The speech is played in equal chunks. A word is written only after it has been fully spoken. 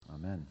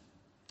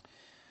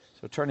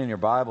So turn in your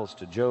Bibles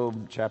to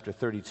Job chapter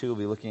 32. We'll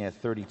be looking at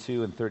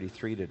 32 and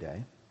 33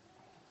 today.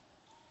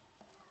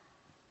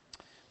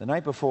 The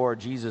night before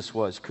Jesus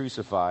was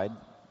crucified,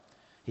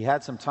 he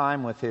had some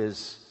time with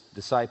his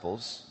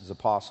disciples, his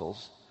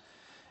apostles,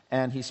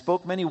 and he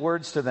spoke many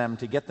words to them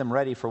to get them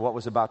ready for what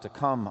was about to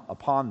come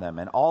upon them.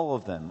 And all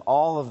of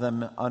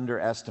them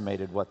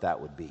underestimated what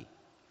that would be.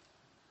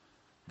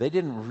 They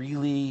didn't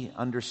really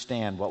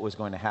understand what was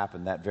going to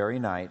happen that very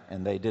night,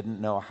 and they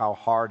didn't know how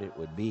hard it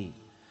would be.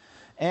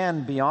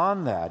 And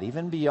beyond that,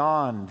 even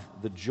beyond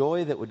the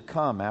joy that would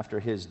come after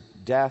his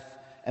death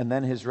and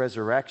then his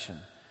resurrection,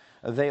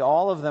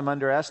 all of them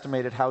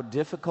underestimated how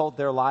difficult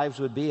their lives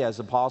would be as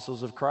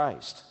apostles of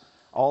Christ.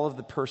 All of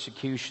the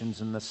persecutions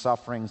and the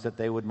sufferings that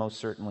they would most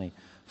certainly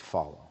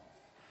follow.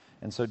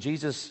 And so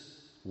Jesus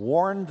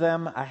warned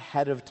them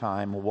ahead of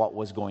time what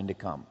was going to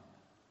come.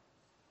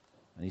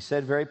 And he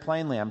said very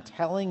plainly, I'm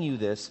telling you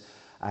this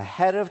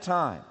ahead of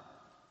time,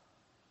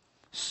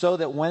 so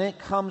that when it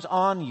comes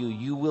on you,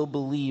 you will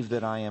believe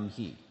that I am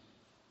He.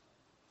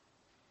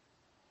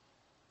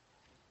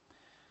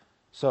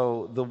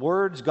 So the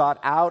words got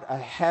out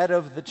ahead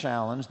of the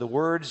challenge. The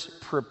words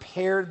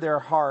prepared their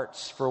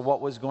hearts for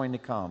what was going to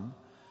come,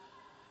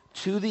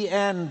 to the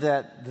end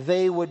that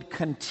they would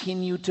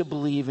continue to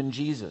believe in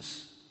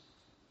Jesus.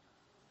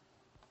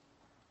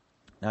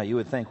 Now you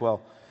would think,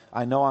 well,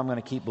 I know I'm going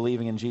to keep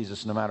believing in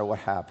Jesus no matter what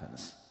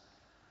happens.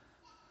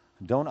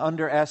 Don't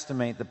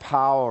underestimate the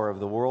power of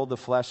the world, the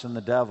flesh, and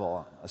the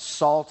devil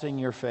assaulting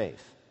your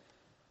faith.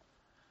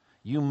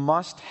 You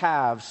must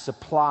have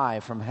supply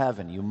from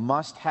heaven. You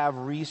must have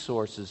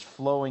resources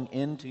flowing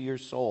into your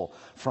soul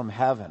from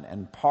heaven.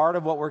 And part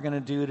of what we're going to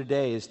do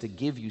today is to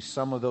give you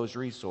some of those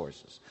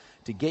resources,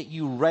 to get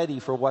you ready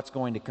for what's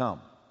going to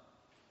come.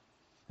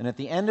 And at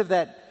the end of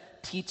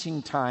that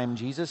teaching time,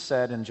 Jesus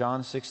said in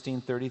John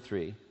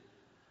 16:33,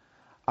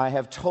 I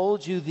have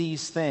told you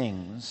these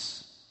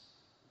things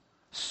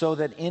so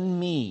that in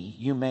me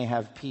you may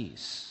have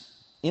peace.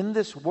 In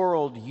this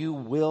world you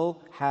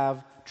will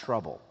have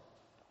trouble,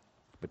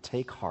 but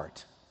take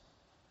heart.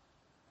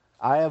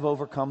 I have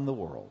overcome the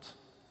world.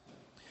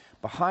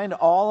 Behind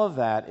all of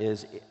that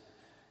is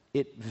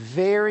it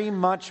very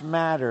much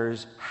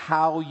matters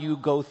how you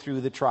go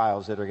through the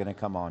trials that are going to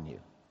come on you.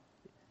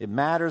 It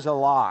matters a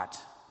lot.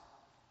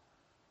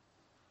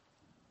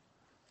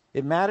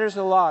 It matters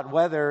a lot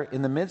whether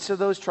in the midst of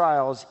those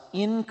trials,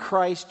 in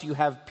Christ you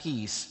have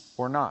peace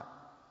or not.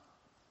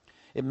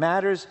 It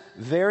matters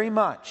very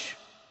much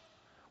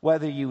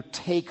whether you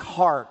take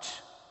heart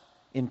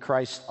in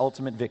Christ's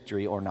ultimate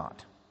victory or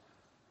not.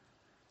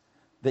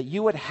 That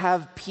you would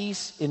have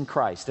peace in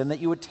Christ and that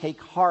you would take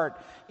heart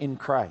in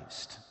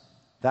Christ.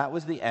 That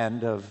was the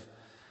end of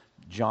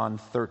John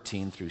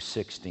 13 through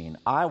 16.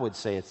 I would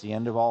say it's the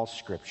end of all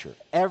Scripture.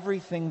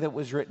 Everything that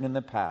was written in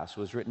the past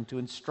was written to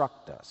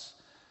instruct us,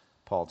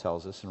 Paul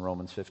tells us in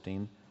Romans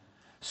 15,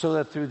 so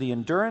that through the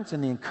endurance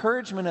and the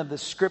encouragement of the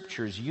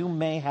Scriptures you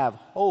may have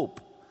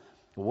hope.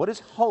 What is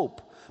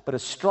hope? But a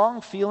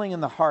strong feeling in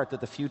the heart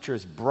that the future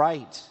is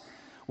bright.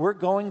 We're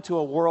going to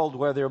a world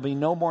where there will be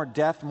no more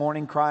death,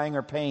 mourning, crying,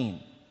 or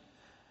pain.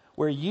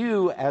 Where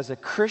you, as a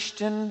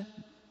Christian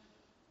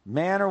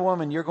man or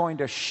woman, you're going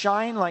to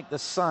shine like the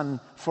sun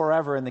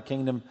forever in the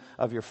kingdom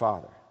of your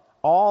Father.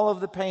 All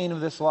of the pain of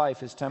this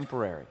life is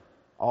temporary.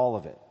 All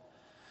of it.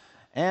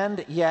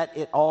 And yet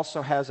it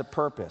also has a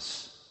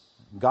purpose.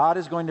 God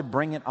is going to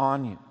bring it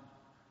on you.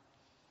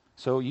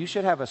 So you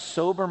should have a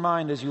sober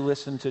mind as you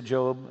listen to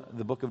Job,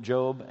 the book of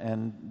Job,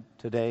 and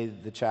today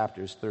the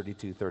chapters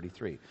 32,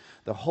 33.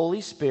 The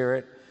Holy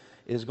Spirit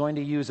is going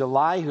to use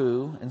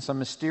Elihu in some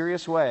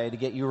mysterious way to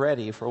get you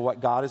ready for what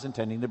God is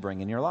intending to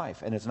bring in your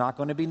life. And it's not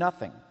going to be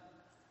nothing.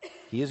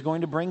 He is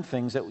going to bring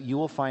things that you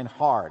will find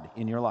hard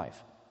in your life.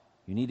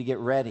 You need to get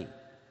ready.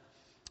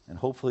 And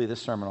hopefully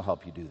this sermon will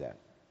help you do that.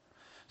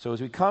 So as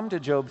we come to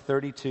Job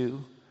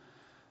 32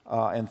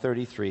 and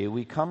 33,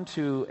 we come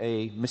to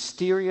a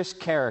mysterious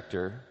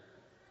character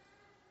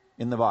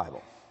in the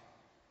Bible.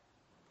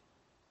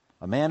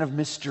 A man of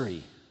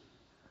mystery,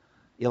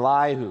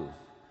 Elihu,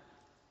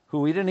 who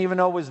we didn't even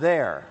know was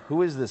there.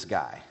 Who is this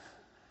guy?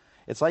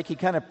 It's like he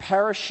kind of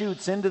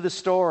parachutes into the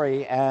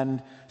story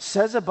and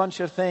says a bunch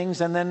of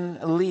things and then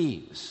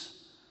leaves.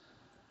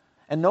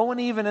 And no one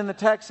even in the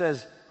text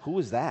says, who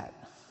is that?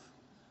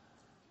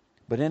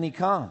 But in he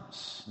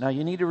comes. Now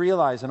you need to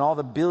realize in all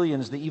the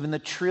billions, even the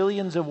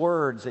trillions of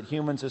words that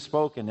humans have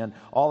spoken in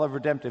all of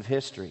redemptive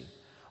history,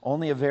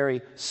 only a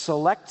very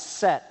select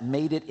set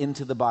made it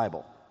into the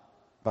Bible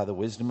by the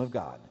wisdom of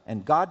God.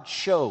 And God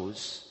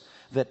chose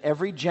that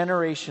every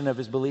generation of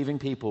his believing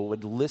people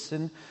would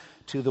listen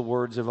to the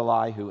words of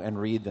Elihu and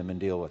read them and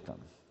deal with them.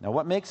 Now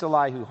what makes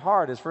Elihu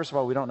hard is, first of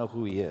all, we don't know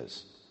who he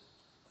is.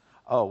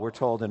 Oh, we're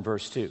told in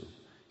verse 2,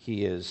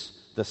 he is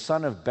the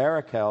son of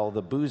Barachel,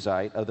 the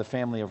Buzite of the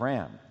family of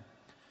Ram.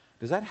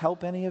 Does that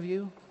help any of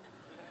you?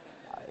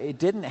 It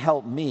didn't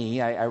help me.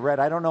 I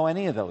read, I don't know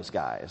any of those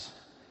guys.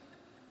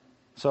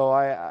 So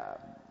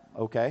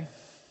okay.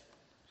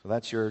 So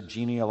that's your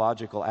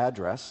genealogical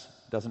address.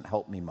 Doesn't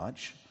help me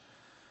much.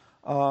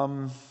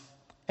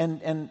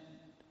 And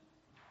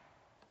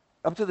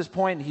up to this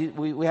point,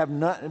 we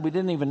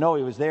didn't even know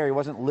he was there. He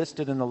wasn't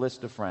listed in the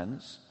list of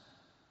friends.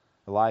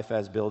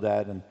 Eliphaz,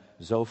 Bildad, and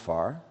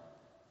Zophar.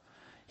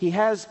 He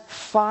has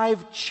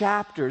 5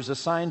 chapters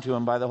assigned to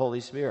him by the Holy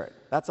Spirit.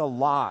 That's a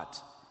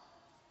lot.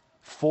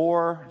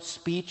 4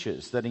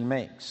 speeches that he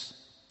makes.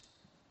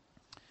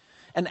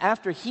 And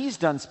after he's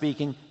done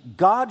speaking,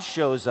 God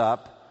shows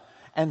up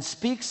and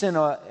speaks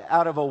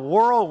out of a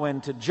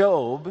whirlwind to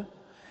Job.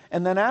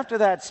 And then after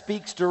that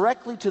speaks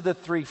directly to the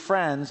 3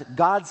 friends.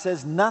 God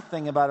says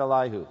nothing about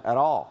Elihu at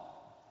all.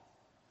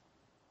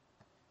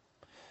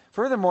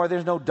 Furthermore,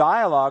 there's no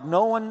dialogue.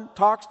 No one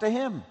talks to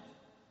him.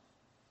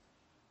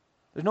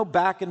 There's no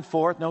back and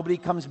forth. Nobody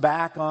comes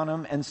back on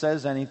him and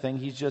says anything.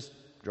 He just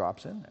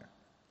drops in there.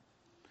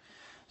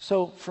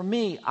 So for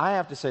me, I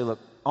have to say, look,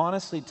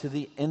 honestly,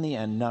 in the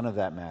end, none of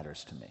that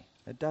matters to me.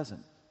 It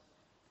doesn't.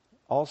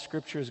 All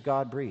Scripture is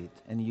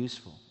God-breathed and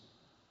useful.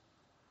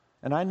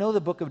 And I know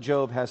the book of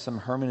Job has some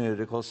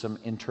hermeneutical, some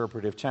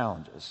interpretive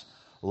challenges.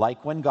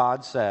 Like when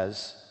God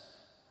says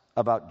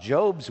about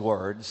Job's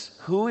words,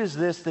 who is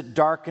this that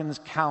darkens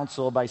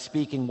counsel by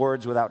speaking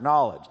words without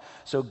knowledge?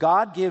 So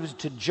God gives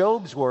to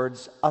Job's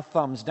words a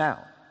thumbs down.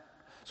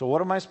 So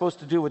what am I supposed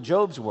to do with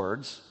Job's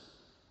words?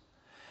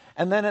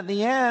 And then at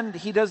the end,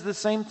 he does the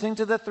same thing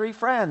to the 3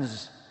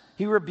 friends.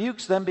 He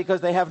rebukes them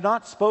because they have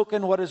not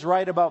spoken what is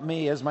right about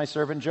me as my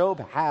servant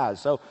Job has.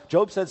 So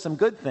Job said some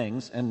good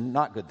things and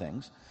not good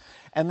things.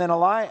 And then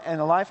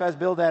Eliphaz,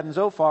 Bildad, and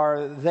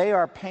Zophar, they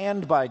are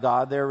panned by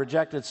God. They're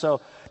rejected. So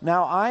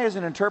now I, as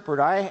an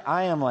interpreter,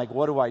 I am like,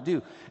 what do I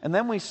do? And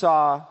then we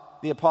saw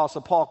the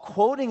Apostle Paul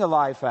quoting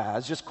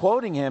Eliphaz, just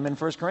quoting him in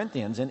 1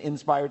 Corinthians in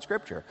inspired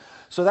Scripture.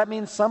 So that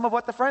means some of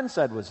what the friend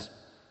said was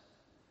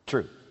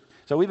true.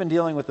 So we've been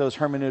dealing with those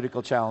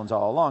hermeneutical challenges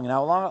all along.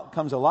 Now along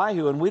comes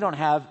Elihu, and we don't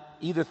have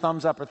either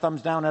thumbs up or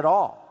thumbs down at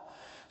all.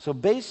 So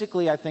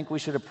basically, I think we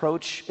should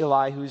approach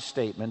Elihu's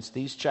statements,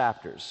 these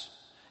chapters,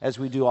 as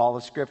we do all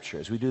the Scripture,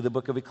 as we do the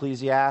book of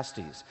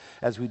Ecclesiastes,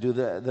 as we do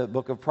the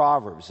book of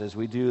Proverbs, as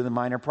we do the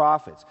minor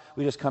prophets.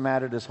 We just come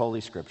at it as Holy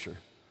Scripture.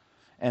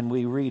 And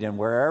we read, and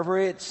wherever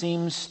it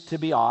seems to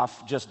be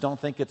off, just don't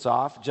think it's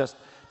off. Just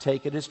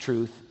take it as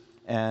truth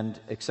and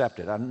accept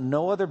it. On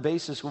no other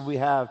basis will we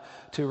have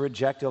to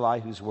reject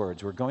Elihu's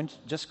words. We're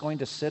just going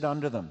to sit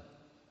under them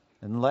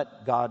and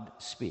let God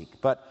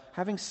speak. But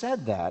having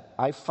said that,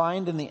 I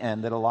find in the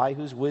end that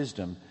Elihu's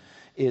wisdom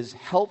is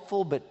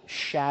helpful but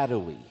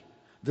shadowy.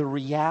 The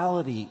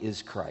reality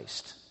is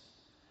Christ.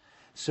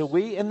 So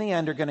we, in the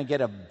end, are going to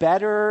get a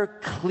better,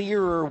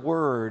 clearer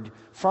word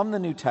from the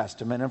New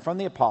Testament and from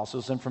the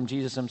apostles and from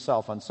Jesus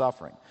himself on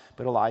suffering.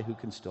 But Elihu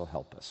can still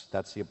help us.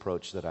 That's the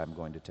approach that I'm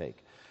going to take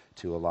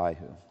to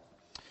Elihu.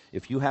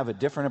 If you have a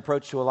different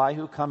approach to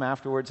Elihu, come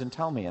afterwards and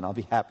tell me, and I'll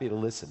be happy to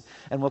listen.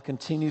 And we'll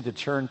continue to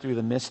churn through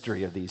the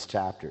mystery of these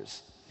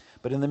chapters.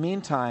 But in the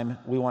meantime,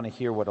 we want to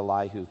hear what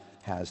Elihu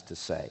has to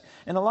say.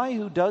 And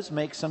Elihu does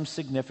make some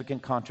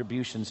significant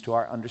contributions to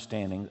our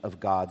understanding of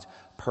God's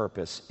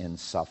purpose in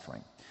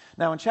suffering.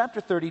 Now, in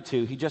chapter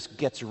 32, he just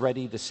gets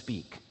ready to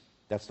speak.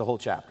 That's the whole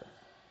chapter.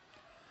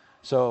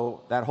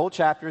 So that whole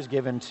chapter is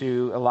given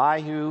to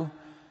Elihu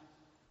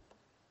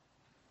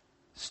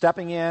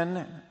stepping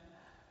in,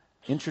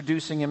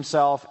 introducing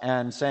himself,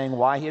 and saying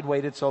why he had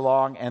waited so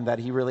long and that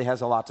he really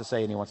has a lot to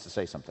say and he wants to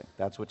say something.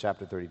 That's what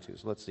chapter 32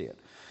 is. Let's see it.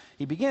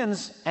 He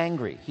begins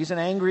angry. He's an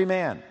angry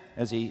man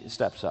as he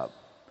steps up.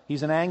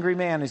 He's an angry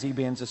man as he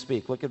begins to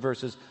speak. Look at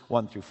verses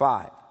 1 through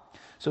 5.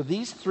 So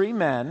these 3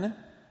 men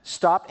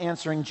stopped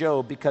answering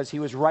Job because he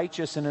was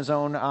righteous in his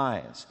own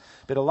eyes.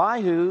 But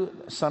Elihu,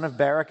 son of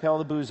Barachel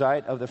the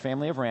Buzite of the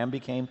family of Ram,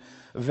 became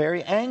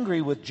very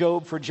angry with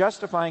Job for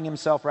justifying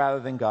himself rather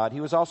than God.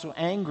 He was also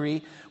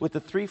angry with the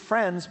 3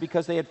 friends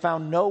because they had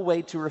found no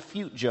way to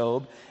refute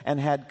Job and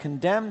had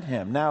condemned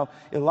him. Now,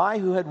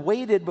 Elihu had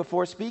waited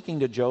before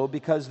speaking to Job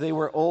because they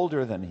were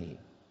older than he.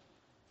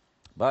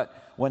 But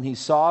when he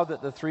saw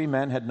that the 3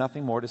 men had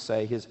nothing more to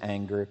say, his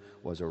anger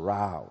was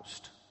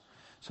aroused.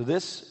 So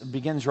this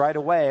begins right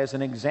away as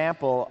an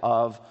example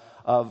of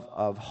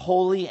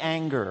holy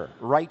anger,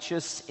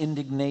 righteous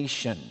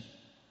indignation.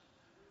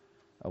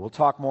 We'll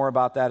talk more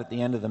about that at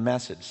the end of the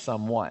message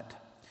somewhat.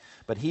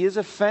 But he is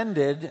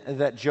offended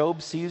that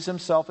Job sees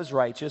himself as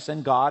righteous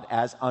and God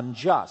as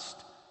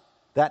unjust.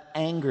 That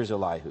angers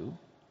Elihu.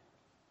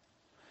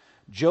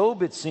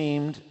 Job, it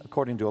seemed,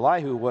 according to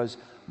Elihu, was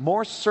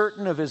more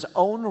certain of his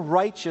own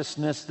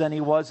righteousness than he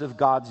was of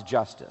God's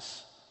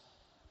justice.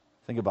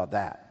 Think about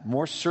that.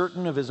 More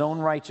certain of his own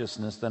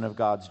righteousness than of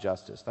God's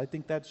justice. I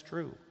think that's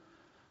true,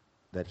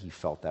 that he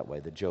felt that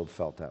way, that Job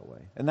felt that way.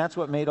 And that's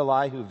what made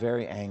Elihu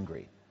very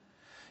angry.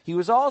 He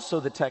was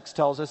also, the text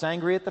tells us,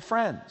 angry at the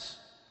friends.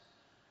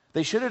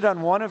 They should have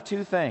done one of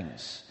 2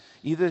 things.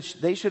 Either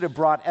they should have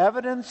brought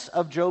evidence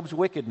of Job's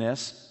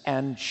wickedness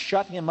and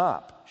shut him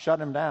up,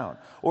 shut him down,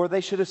 or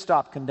they should have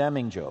stopped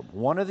condemning Job,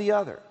 one or the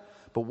other.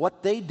 But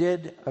what they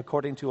did,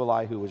 according to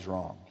Elihu, was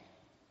wrong.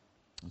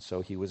 And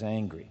so he was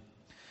angry.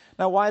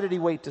 Now, why did he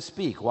wait to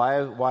speak?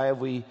 Why have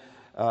we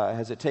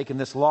has it taken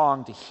this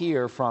long to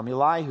hear from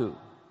Elihu?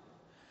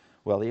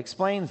 Well, he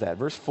explains that.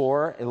 Verse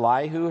 4,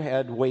 Elihu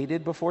had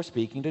waited before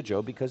speaking to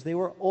Job because they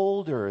were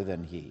older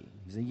than he.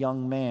 He's a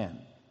young man.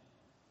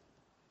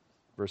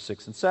 Verse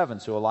 6 and 7,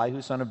 so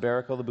Elihu, son of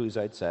Barachel the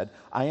Buzite, said,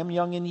 I am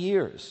young in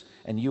years,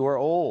 and you are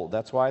old.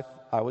 That's why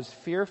I was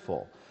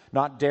fearful,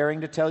 not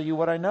daring to tell you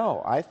what I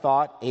know. I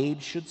thought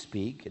age should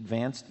speak,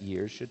 advanced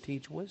years should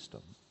teach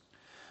wisdom.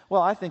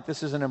 Well, I think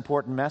this is an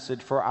important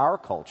message for our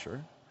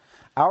culture.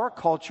 Our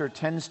culture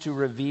tends to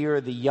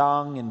revere the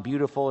young and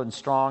beautiful and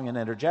strong and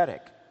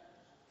energetic.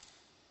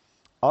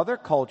 Other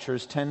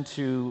cultures tend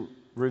to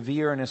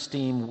revere and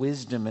esteem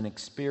wisdom and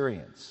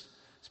experience,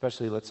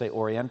 especially, let's say,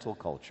 Oriental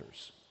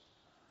cultures.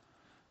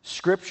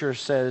 Scripture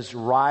says,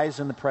 rise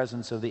in the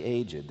presence of the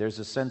aged. There's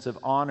a sense of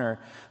honor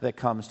that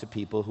comes to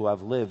people who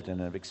have lived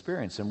and have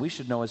experienced. And we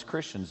should know as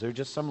Christians, there are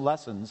just some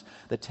lessons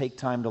that take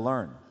time to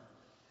learn.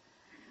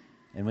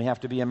 And we have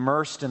to be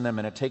immersed in them,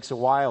 and it takes a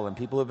while. And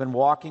people who have been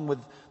walking with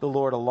the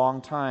Lord a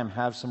long time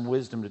have some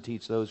wisdom to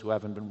teach those who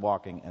haven't been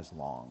walking as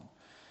long.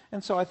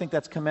 And so I think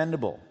that's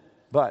commendable.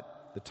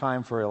 But the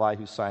time for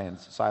Elihu's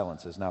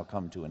silence has now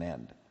come to an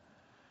end.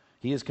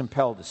 He is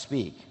compelled to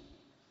speak.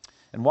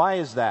 And why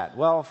is that?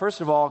 Well,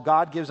 first of all,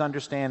 God gives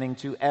understanding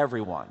to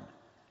everyone.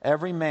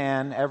 Every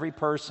man, every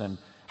person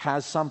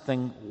has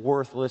something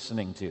worth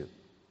listening to.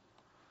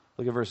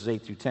 Look at verses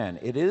 8 through 10.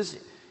 It is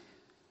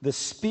the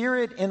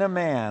spirit in a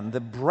man, the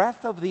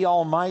breath of the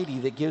Almighty,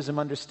 that gives him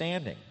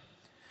understanding.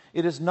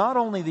 It is not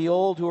only the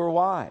old who are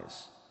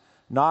wise,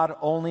 not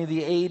only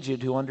the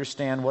aged who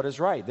understand what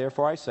is right.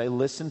 Therefore I say,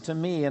 listen to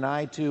me, and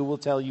I too will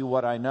tell you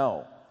what I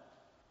know.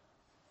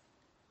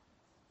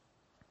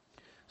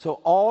 So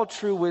all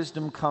true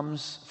wisdom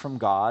comes from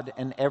God,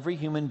 and every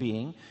human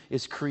being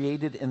is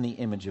created in the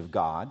image of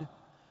God.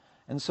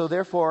 And so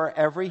therefore,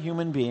 every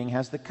human being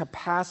has the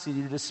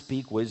capacity to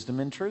speak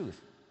wisdom and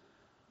truth.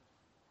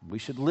 We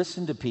should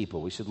listen to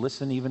people. We should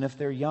listen even if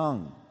they're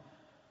young.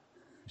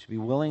 We should be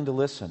willing to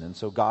listen. And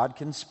so God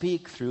can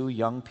speak through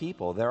young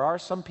people. There are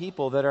some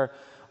people that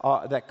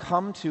that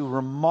come to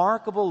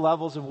remarkable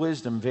levels of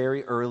wisdom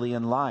very early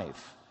in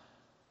life.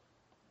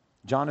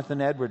 Jonathan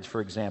Edwards, for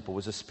example,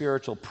 was a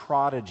spiritual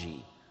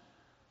prodigy,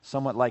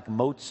 somewhat like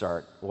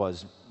Mozart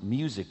was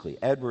musically.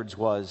 Edwards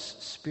was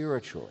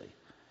spiritually.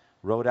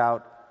 Wrote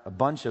out a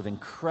bunch of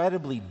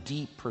incredibly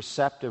deep,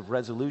 perceptive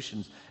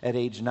resolutions at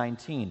age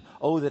 19.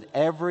 Oh, that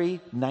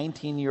every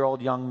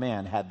 19-year-old young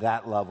man had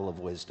that level of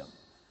wisdom.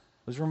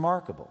 It was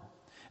remarkable.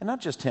 And not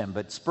just him,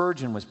 but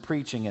Spurgeon was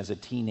preaching as a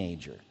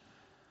teenager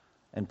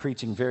and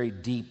preaching very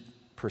deep,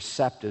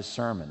 perceptive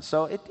sermons.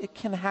 So it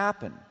can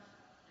happen.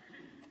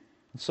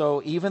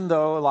 So even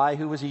though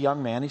Elihu was a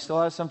young man, he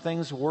still has some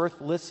things worth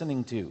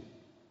listening to.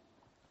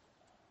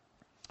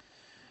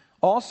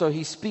 Also,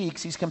 he's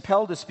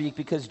compelled to speak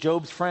because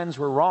Job's friends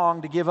were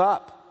wrong to give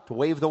up, to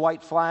wave the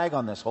white flag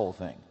on this whole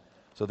thing.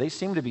 So they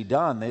seem to be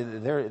done.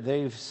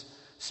 They've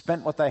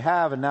spent what they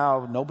have, and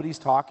now nobody's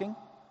talking.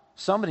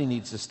 Somebody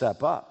needs to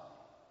step up.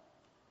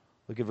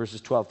 Look at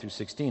verses 12 through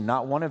 16.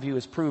 Not one of you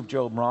has proved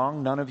Job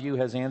wrong. None of you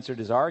has answered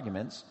his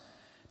arguments.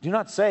 Do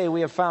not say,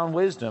 we have found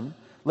wisdom.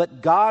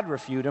 Let God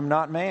refute him,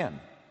 not man.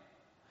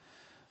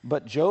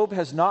 But Job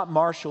has not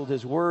marshaled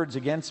his words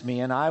against me,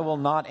 and I will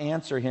not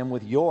answer him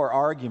with your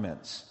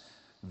arguments.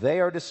 They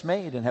are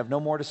dismayed and have no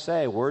more to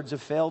say. Words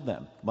have failed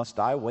them. Must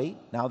I wait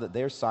now that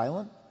they're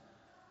silent?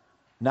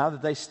 Now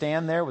that they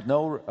stand there with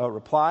no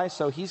reply?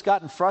 So he's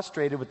gotten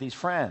frustrated with these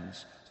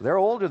friends. So they're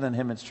older than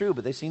him, it's true,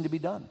 but they seem to be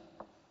done.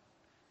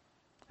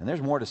 And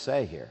there's more to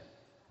say here.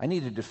 I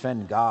need to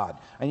defend God.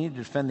 I need to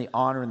defend the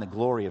honor and the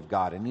glory of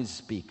God. I need to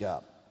speak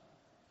up.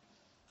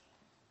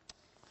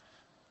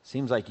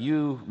 Seems like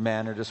you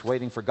men are just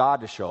waiting for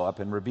God to show up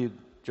and rebuke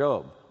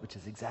Job, which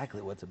is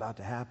exactly what's about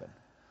to happen.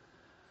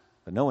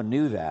 But no one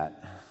knew that.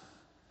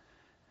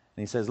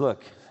 And he says,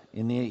 look,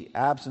 in the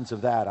absence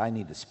of that, I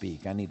need to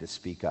speak. I need to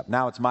speak up.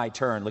 Now it's my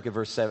turn. Look at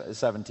verse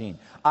 17.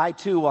 I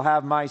too will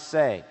have my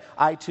say.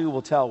 I too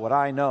will tell what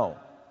I know.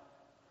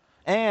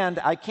 And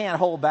I can't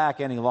hold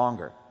back any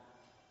longer.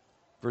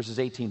 Verses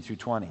 18 through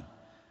 20. He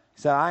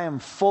said, I am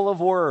full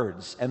of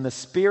words, and the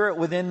spirit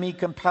within me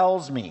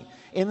compels me.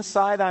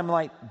 Inside I'm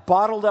like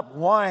bottled up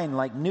wine,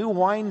 like new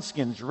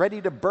wineskins,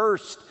 ready to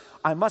burst.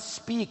 I must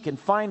speak and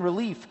find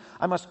relief.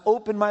 I must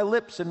open my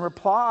lips and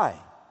reply.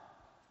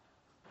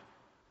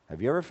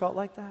 Have you ever felt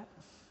like that?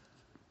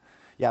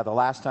 Yeah, the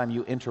last time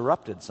you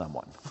interrupted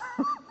someone.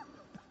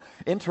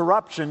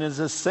 Interruption is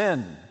a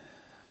sin.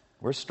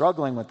 We're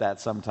struggling with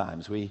that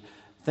sometimes. We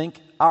think,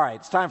 all right,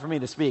 it's time for me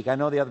to speak. I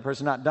know the other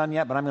person's not done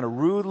yet, but I'm going to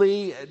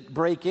rudely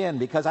break in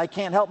because I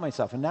can't help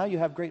myself. And now you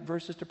have great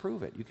verses to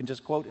prove it. You can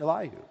just quote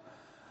Elihu.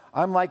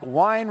 I'm like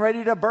wine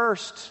ready to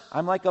burst.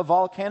 I'm like a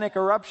volcanic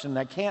eruption.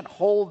 I can't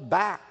hold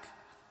back.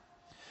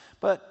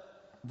 But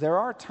there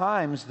are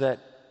times that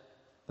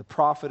the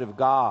prophet of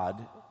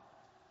God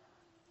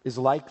is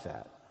like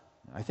that.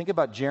 I think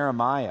about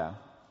Jeremiah,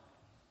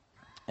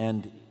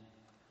 and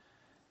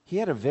he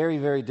had a very,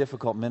 very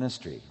difficult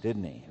ministry,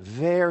 didn't he?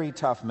 Very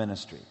tough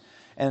ministry.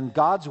 And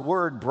God's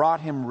word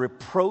brought him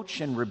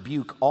reproach and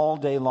rebuke all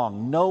day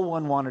long. No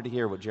one wanted to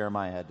hear what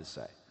Jeremiah had to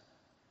say.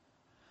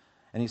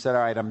 And he said,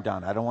 all right, I'm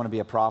done. I don't want to be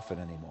a prophet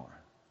anymore.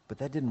 But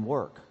that didn't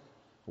work.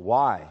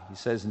 Why? He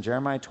says in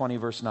Jeremiah 20,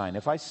 verse 9,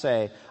 if I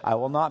say, I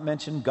will not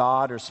mention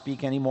God or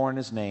speak any more in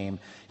his name,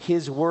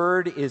 his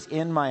word is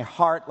in my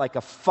heart like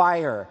a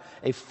fire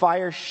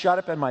shut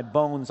up in my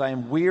bones. I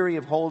am weary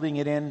of holding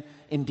it in.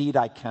 Indeed,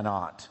 I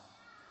cannot.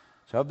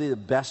 So that would be the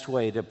best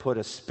way to put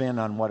a spin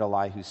on what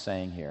Elihu's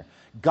saying here.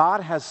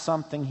 God has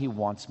something he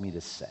wants me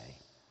to say,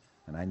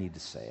 and I need to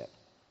say it.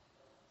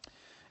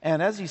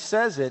 And as he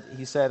says it,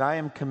 he said, I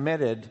am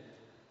committed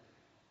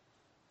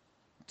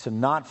to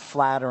not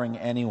flattering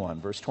anyone.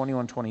 Verse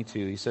 21,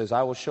 22, he says,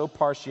 I will show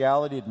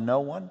partiality to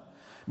no one,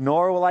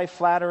 nor will I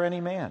flatter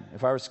any man.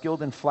 If I were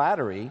skilled in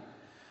flattery,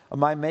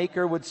 my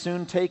Maker would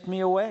soon take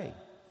me away.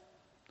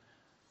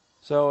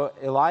 So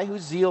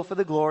Elihu's zeal for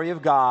the glory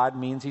of God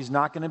means he's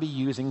not going to be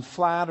using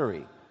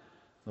flattery.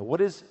 Now,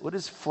 what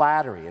is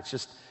flattery?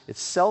 It's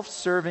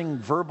self-serving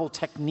verbal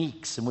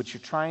techniques in which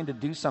you're trying to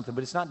do something,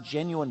 but it's not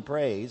genuine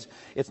praise.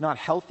 It's not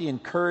healthy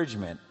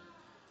encouragement.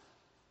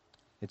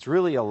 It's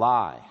really a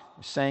lie.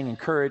 You're saying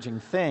encouraging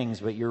things,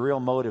 but your real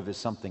motive is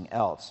something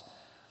else.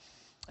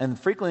 And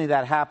frequently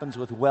that happens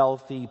with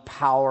wealthy,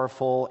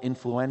 powerful,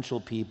 influential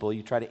people.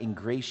 You try to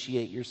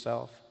ingratiate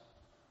yourself.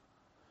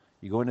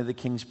 You go into the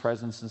king's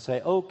presence and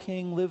say, oh,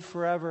 king, live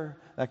forever,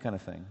 that kind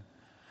of thing.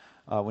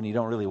 When you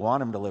don't really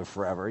want him to live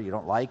forever, you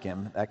don't like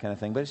him, that kind of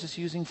thing. But it's just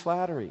using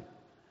flattery.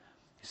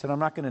 He said, I'm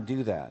not going to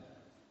do that.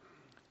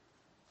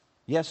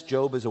 Yes,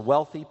 Job is a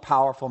wealthy,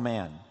 powerful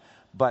man,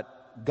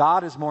 but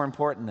God is more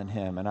important than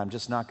him, and I'm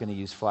just not going to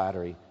use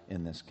flattery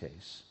in this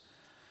case.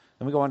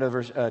 Then we go on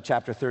to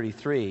chapter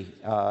 33.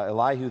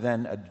 Elihu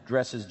then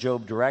addresses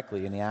Job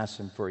directly, and he asks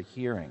him for a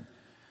hearing.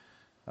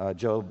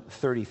 Job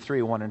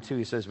 33, 1 and 2,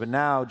 he says, but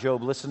now,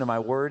 Job, listen to my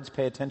words.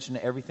 Pay attention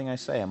to everything I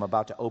say. I'm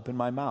about to open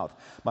my mouth.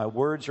 My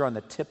words are on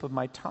the tip of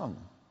my tongue.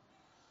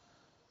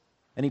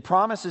 And he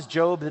promises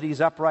Job that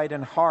he's upright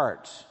in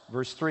heart.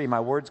 Verse 3, my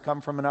words come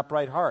from an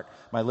upright heart.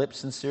 My lips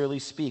sincerely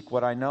speak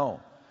what I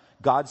know.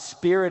 God's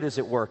Spirit is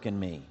at work in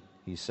me,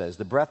 he says.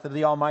 The breath of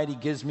the Almighty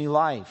gives me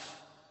life.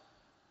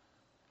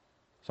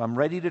 So I'm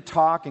ready to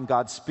talk, and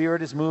God's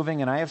Spirit is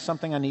moving, and I have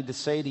something I need to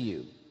say to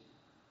you.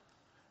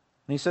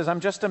 And he says, I'm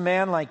just a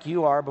man like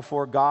you are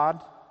before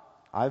God.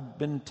 I've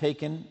been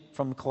taken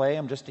from clay.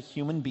 I'm just a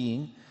human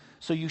being.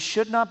 So you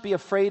should not be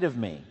afraid of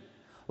me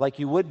like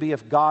you would be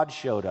if God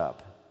showed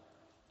up.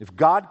 If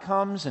God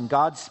comes and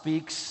God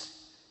speaks,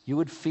 you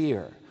would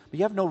fear. But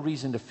you have no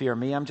reason to fear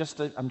me. I'm just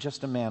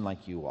a man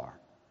like you are.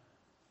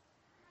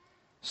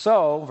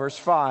 So, verse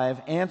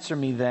 5, answer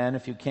me then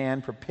if you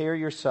can. Prepare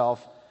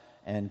yourself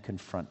and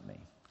confront me.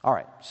 All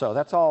right, so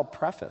that's all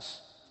preface.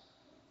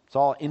 It's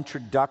all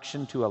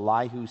introduction to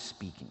Elihu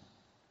speaking.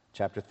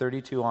 Chapter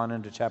 32 on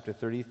into chapter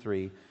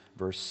 33,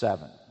 verse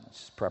 7.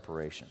 This is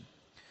preparation.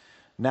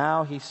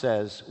 Now he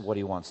says what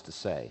he wants to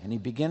say. And he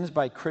begins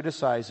by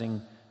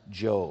criticizing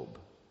Job.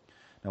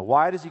 Now,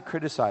 why does he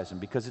criticize him?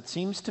 Because it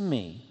seems to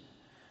me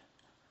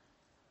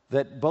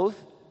that both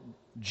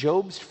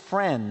Job's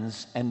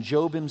friends and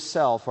Job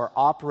himself are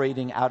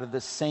operating out of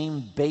the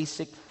same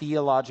basic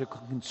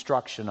theological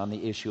construction on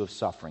the issue of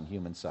suffering,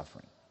 human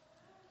suffering.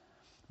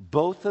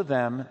 Both of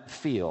them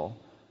feel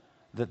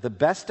that the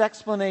best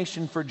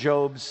explanation for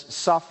Job's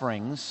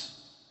sufferings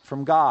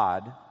from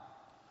God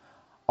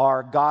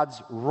are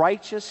God's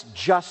righteous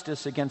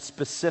justice against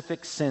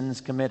specific sins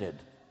committed.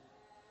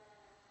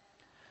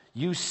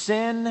 You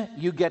sin,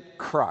 you get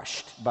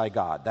crushed by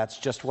God. That's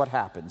just what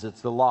happens.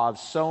 It's the law of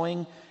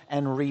sowing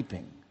and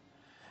reaping.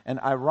 And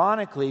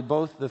ironically,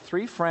 both the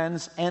three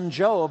friends and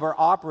Job are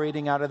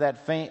operating out of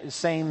that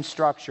same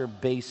structure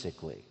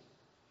basically.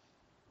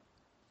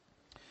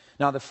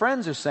 Now, the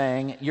friends are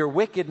saying, your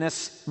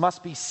wickedness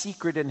must be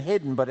secret and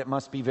hidden, but it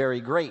must be very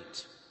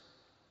great.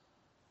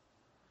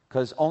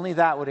 Because only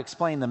that would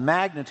explain the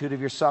magnitude of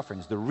your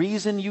sufferings. The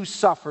reason you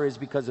suffer is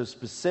because of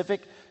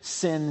specific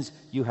sins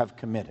you have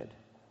committed.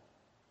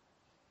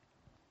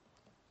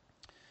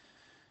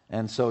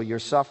 And so your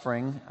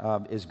suffering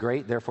is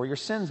great, therefore your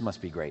sins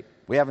must be great.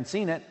 We haven't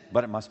seen it,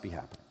 but it must be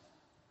happening.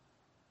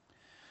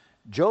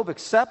 Job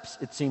accepts,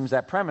 it seems,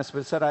 that premise,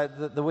 but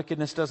said the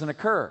wickedness doesn't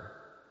occur.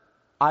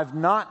 I've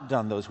not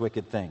done those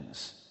wicked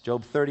things.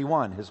 Job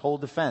 31, his whole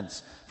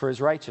defense for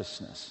his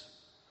righteousness.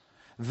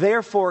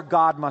 Therefore,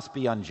 God must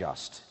be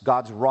unjust.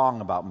 God's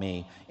wrong about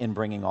me in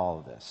bringing all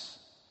of this.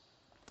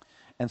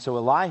 And so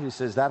Elihu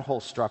says that whole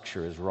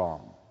structure is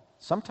wrong.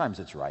 Sometimes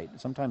it's right.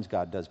 Sometimes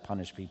God does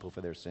punish people for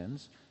their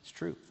sins. It's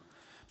true.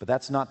 But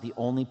that's not the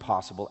only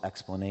possible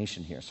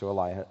explanation here. So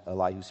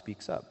Elihu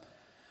speaks up.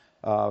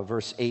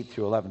 Verse 8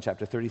 through 11,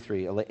 chapter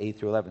 33, 8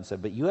 through 11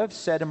 said, but you have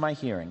said in my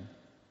hearing,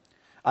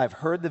 I've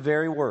heard the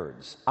very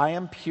words. I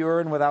am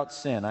pure and without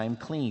sin. I am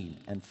clean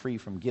and free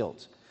from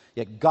guilt.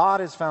 Yet God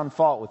has found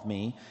fault with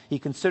me. He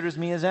considers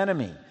me his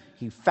enemy.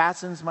 He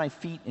fastens my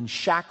feet in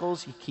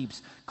shackles. He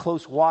keeps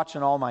close watch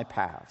on all my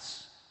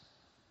paths.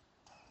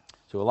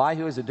 So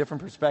Elihu has a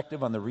different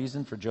perspective on the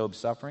reason for Job's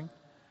suffering.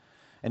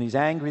 And he's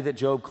angry that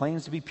Job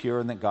claims to be pure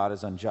and that God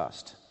is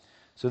unjust.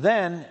 So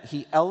then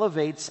he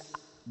elevates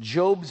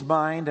Job's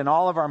mind and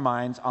all of our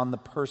minds on the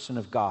person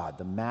of God,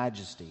 the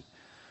majesty,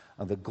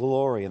 the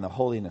glory, and the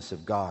holiness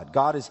of God.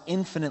 God is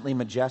infinitely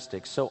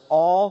majestic. So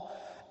all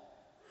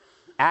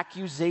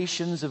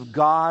accusations of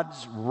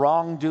God's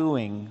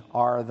wrongdoing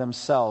are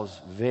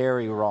themselves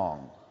very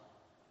wrong.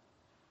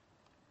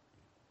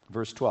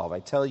 Verse 12, I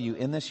tell you,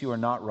 in this you are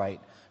not right,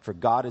 for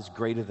God is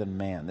greater than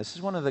man. This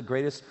is one of the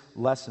greatest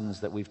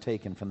lessons that we've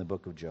taken from the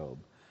book of Job.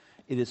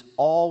 It is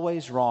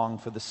always wrong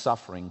for the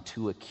suffering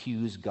to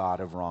accuse God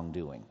of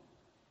wrongdoing.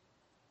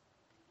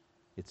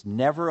 It's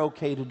never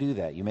okay to do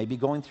that. You may be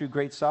going through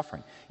great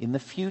suffering. In the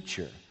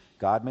future,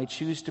 God may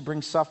choose to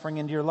bring suffering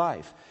into your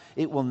life.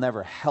 It will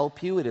never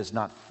help you. It is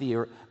not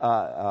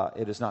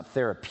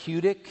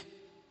therapeutic.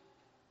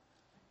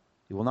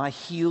 It will not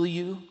heal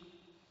you.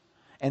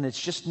 And it's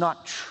just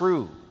not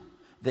true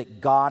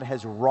that God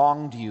has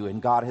wronged you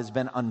and God has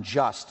been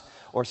unjust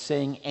or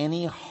saying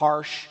any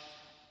harsh,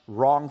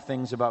 wrong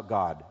things about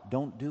God.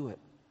 Don't do it.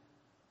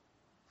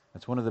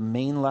 That's one of the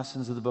main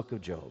lessons of the book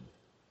of Job.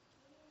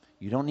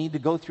 You don't need to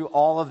go through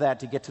all of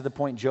that to get to the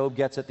point Job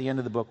gets at the end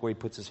of the book where he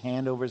puts his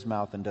hand over his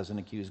mouth and doesn't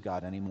accuse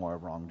God anymore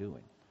of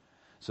wrongdoing.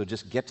 So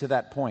just get to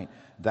that point.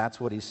 That's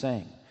what he's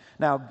saying.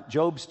 Now,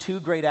 Job's two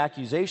great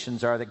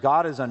accusations are that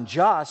God is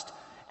unjust,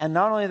 and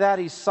not only that,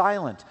 he's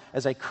silent.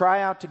 As I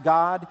cry out to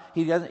God,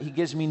 he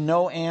gives me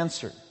no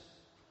answer.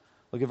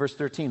 Look at verse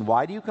 13.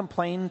 Why do you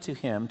complain to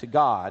him, to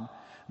God,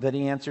 that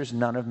he answers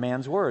none of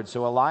man's words?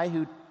 So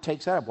Elihu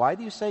takes that up. Why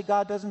do you say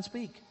God doesn't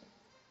speak?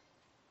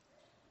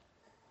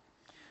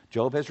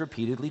 Job has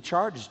repeatedly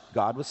charged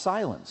God with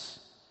silence.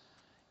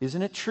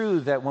 Isn't it true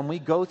that when we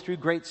go through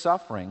great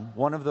suffering,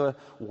 one of the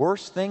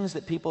worst things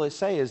that people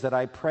say is that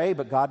I pray,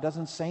 but God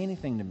doesn't say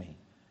anything to me?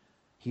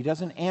 He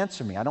doesn't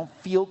answer me. I don't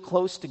feel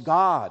close to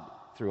God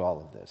through all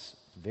of this.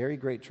 It's a very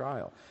great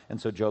trial. And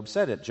so Job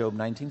said it, Job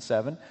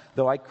 19:7,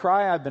 though I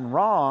cry I've been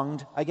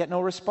wronged, I get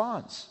no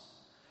response.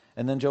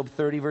 And then Job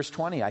 30, verse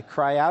 20, I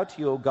cry out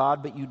to you, O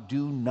God, but you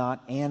do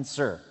not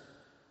answer.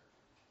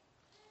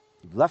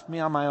 You've left me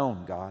on my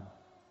own, God.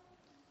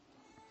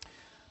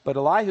 But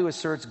Elihu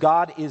asserts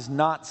God is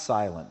not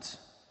silent.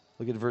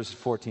 Look at verses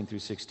 14 through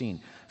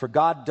 16. For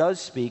God does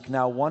speak,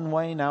 now one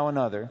way, now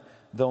another,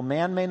 though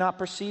man may not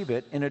perceive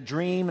it, in a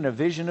dream and a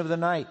vision of the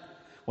night,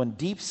 when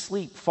deep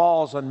sleep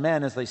falls on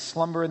men as they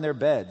slumber in their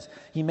beds.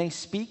 He may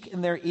speak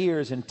in their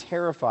ears and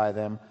terrify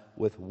them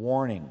with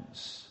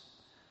warnings.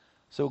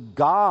 So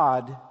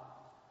God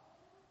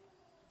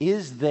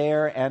is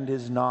there and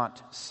is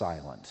not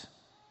silent,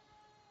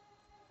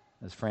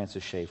 as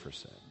Francis Schaeffer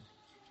said.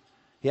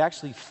 He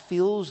actually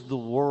fills the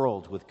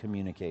world with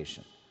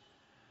communication.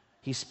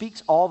 He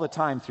speaks all the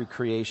time through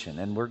creation,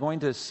 and we're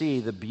going to see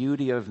the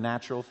beauty of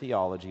natural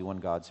theology when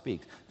God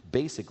speaks.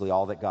 Basically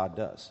all that God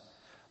does.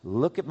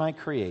 Look at my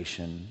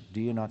creation. Do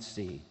you not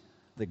see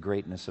the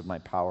greatness of my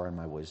power and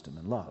my wisdom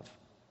and love?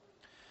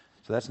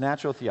 So that's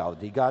natural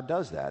theology. God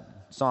does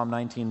that. Psalm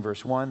 19,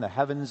 verse 1, the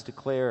heavens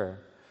declare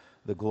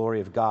the glory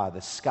of God.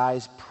 The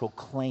skies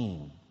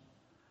proclaim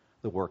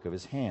the work of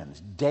his hands.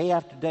 Day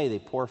after day they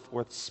pour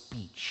forth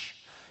speech.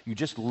 You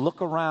just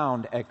look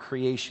around at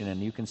creation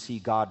and you can see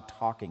God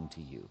talking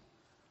to you.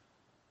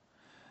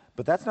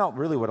 But that's not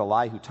really what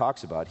Elihu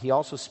talks about. He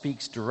also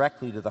speaks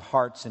directly to the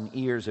hearts and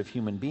ears of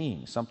human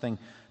beings. Something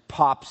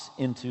pops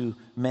into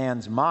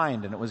man's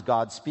mind and it was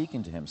God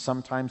speaking to him.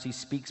 Sometimes he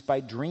speaks by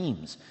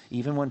dreams,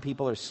 even when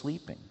people are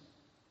sleeping.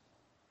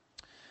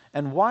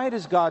 And why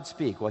does God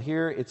speak? Well,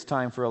 here it's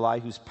time for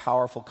Elihu's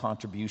powerful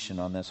contribution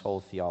on this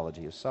whole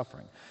theology of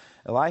suffering.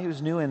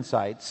 Elihu's new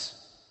insights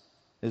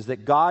is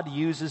that God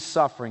uses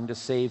suffering to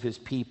save his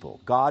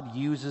people. God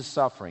uses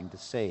suffering to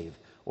save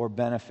or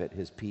benefit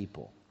his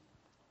people.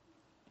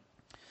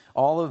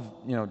 All of,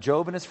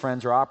 Job and his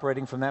friends are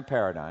operating from that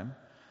paradigm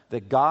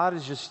that God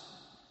is just,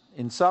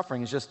 in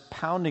suffering, is just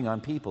pounding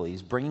on people.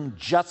 He's bringing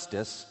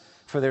justice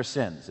for their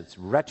sins. It's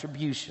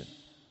retribution.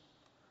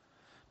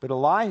 But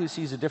Elihu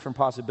sees a different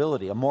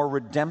possibility, a more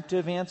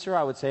redemptive answer,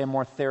 I would say a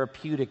more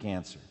therapeutic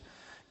answer.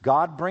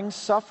 God brings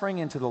suffering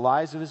into the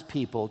lives of his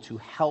people to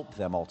help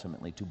them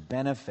ultimately, to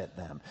benefit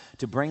them,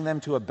 to bring them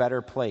to a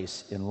better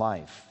place in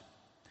life.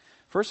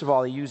 First of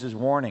all, he uses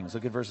warnings.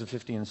 Look at verses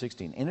 15 and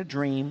 16. In a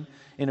dream,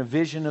 in a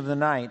vision of the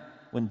night,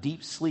 when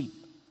deep sleep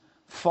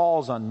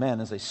falls on men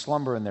as they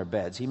slumber in their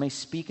beds, he may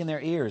speak in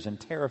their ears and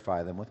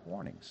terrify them with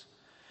warnings.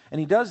 And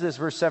he does this,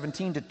 verse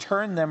 17, to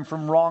turn them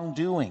from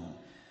wrongdoing.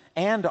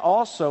 And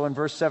also in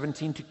verse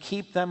 17, to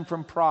keep them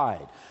from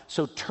pride.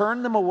 So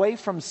turn them away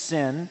from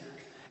sin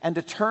and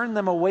to turn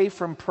them away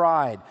from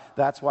pride.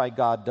 That's why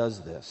God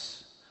does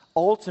this.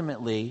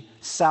 Ultimately,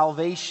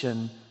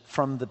 salvation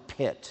from the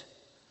pit.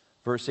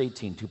 Verse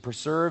 18, to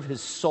preserve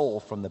his soul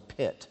from the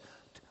pit.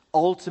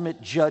 Ultimate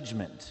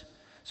judgment.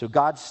 So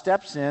God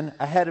steps in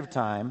ahead of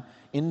time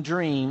in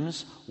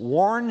dreams,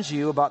 warns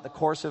you about the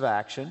course of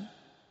action,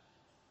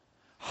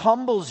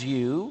 humbles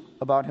you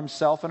about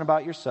himself and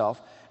about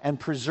yourself, and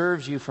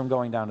preserves you from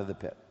going down to the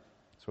pit.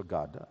 That's what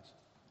God does.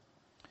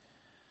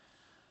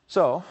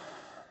 So,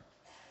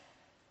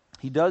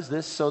 He does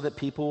this so that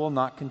people will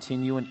not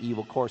continue in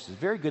evil courses.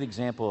 Very good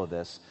example of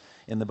this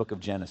in the book of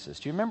Genesis.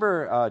 Do you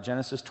remember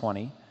Genesis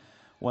 20?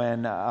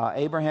 When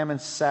Abraham and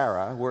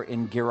Sarah were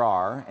in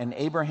Gerar, and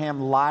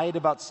Abraham lied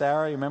about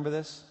Sarah, you remember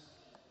this?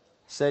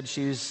 Said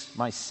she's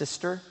my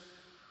sister.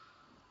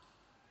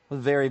 It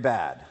was very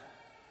bad.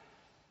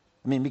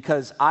 I mean,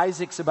 because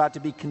Isaac's about to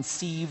be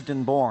conceived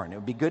and born. It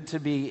would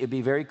be it'd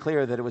be very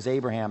clear that it was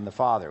Abraham the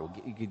father.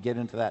 You could get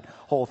into that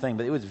whole thing,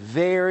 but it was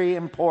very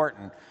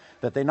important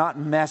that they not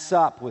mess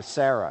up with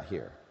Sarah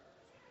here.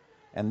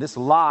 And this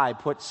lie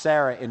put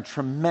Sarah in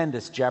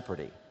tremendous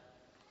jeopardy.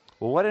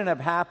 Well, what ended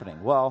up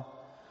happening? Well,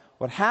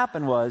 what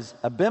happened was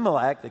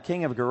Abimelech, the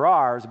king of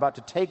Gerar, was about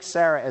to take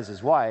Sarah as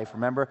his wife,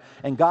 remember?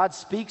 And God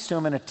speaks to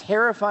him in a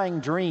terrifying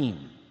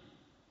dream.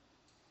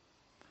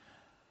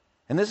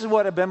 And this is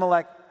what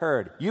Abimelech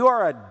heard. You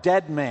are a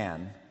dead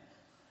man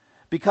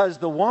because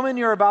the woman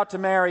you're about to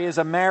marry is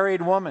a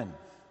married woman.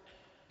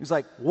 He's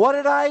like, what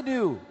did I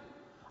do?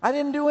 I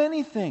didn't do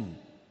anything.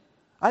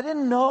 I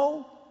didn't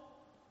know.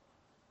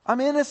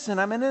 I'm innocent.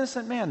 I'm an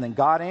innocent man. Then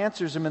God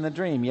answers him in the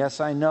dream. Yes,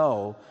 I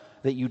know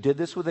that you did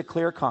this with a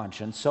clear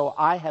conscience, so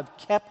I have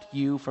kept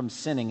you from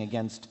sinning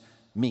against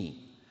me.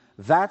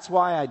 That's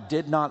why I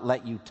did not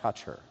let you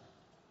touch her.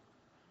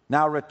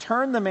 Now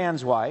return the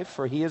man's wife,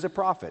 for he is a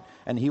prophet,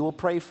 and he will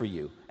pray for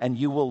you, and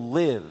you will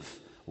live.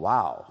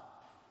 Wow.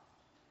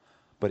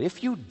 But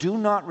if you do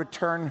not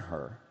return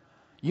her,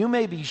 you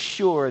may be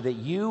sure that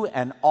you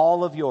and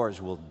all of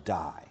yours will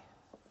die.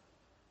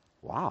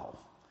 Wow.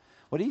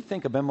 What do you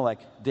think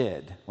Abimelech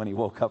did when he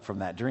woke up from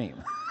that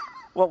dream?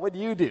 What would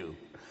you do?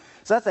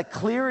 So that's a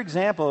clear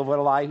example of what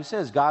Elihu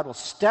says. God will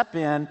step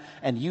in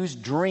and use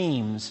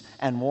dreams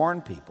and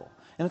warn people.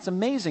 And it's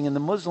amazing in the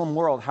Muslim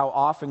world how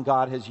often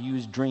God has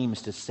used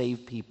dreams to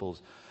save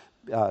people's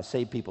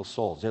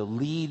souls. They'll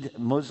lead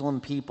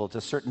Muslim people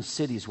to certain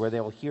cities where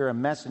they'll hear a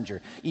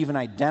messenger, even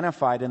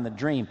identified in the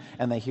dream,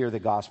 and they hear the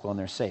gospel and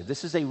they're saved.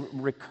 This is a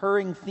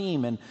recurring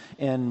theme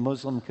in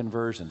Muslim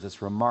conversions.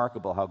 It's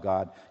remarkable how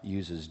God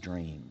uses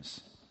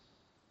dreams.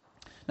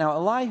 Now,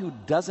 Elihu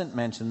doesn't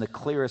mention the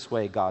clearest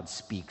way God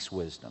speaks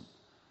wisdom.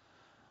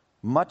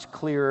 Much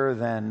clearer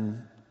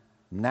than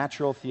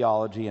natural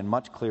theology and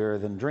much clearer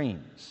than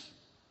dreams.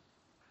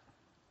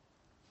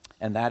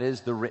 And that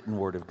is the written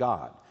word of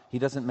God. He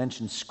doesn't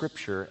mention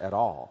Scripture at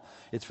all.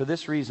 It's for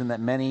this reason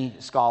that many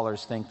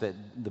scholars think that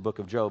the book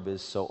of Job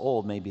is so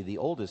old, maybe the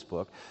oldest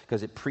book,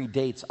 because it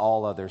predates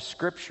all other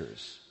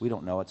Scriptures. We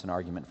don't know. It's an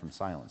argument from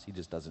silence. He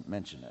just doesn't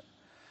mention it.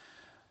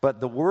 But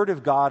the Word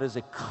of God is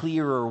a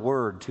clearer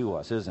word to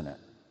us, isn't it?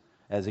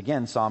 As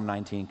again, Psalm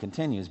 19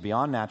 continues.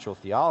 Beyond natural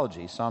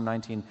theology, Psalm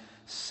 19,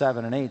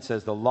 7 and 8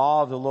 says, the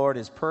law of the Lord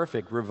is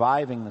perfect,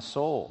 reviving the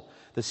soul.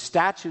 The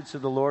statutes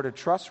of the Lord are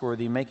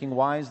trustworthy, making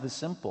wise the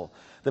simple.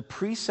 The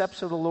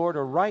precepts of the Lord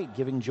are right,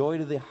 giving joy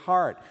to the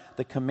heart.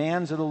 The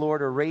commands of the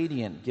Lord are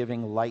radiant,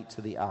 giving light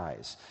to the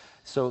eyes.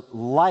 So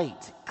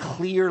light,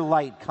 clear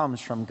light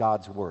comes from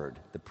God's word,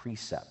 the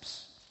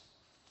precepts.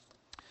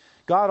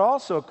 God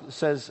also,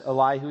 says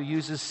Elihu,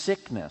 uses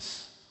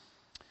sickness.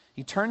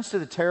 He turns to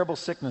the terrible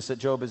sickness that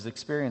Job is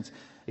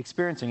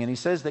experiencing, and he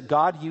says that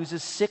God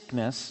uses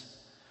sickness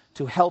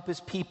to help his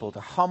people, to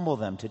humble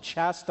them, to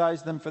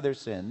chastise them for their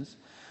sins,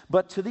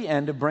 but to the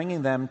end of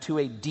bringing them to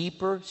a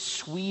deeper,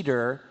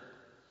 sweeter,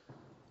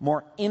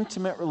 more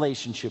intimate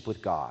relationship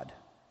with God.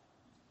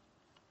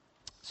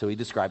 So he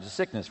describes a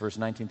sickness, verse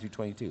 19 through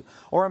 22.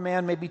 Or a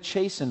man may be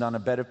chastened on a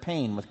bed of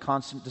pain with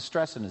constant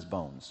distress in his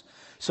bones,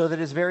 so that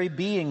his very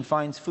being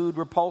finds food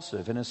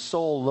repulsive, and his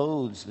soul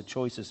loathes the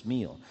choicest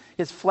meal.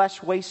 His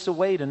flesh wastes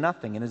away to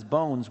nothing, and his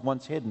bones,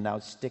 once hidden, now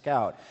stick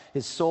out.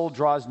 His soul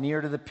draws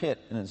near to the pit,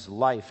 and his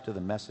life to the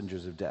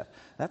messengers of death.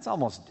 That's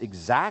almost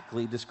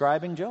exactly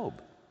describing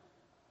Job.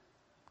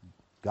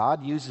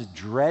 God uses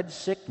dread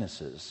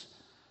sicknesses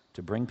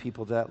to bring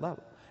people to that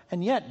level.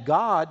 And yet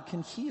God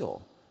can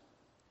heal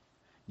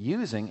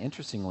using,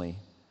 interestingly,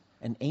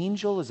 an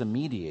angel as a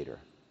mediator.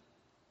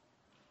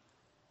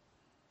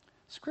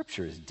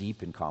 Scripture is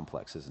deep and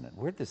complex, isn't it?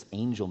 Where did this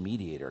angel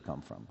mediator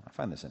come from? I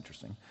find this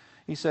interesting.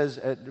 He says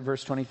at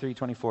verse 23,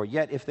 24,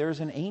 yet if there is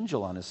an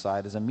angel on his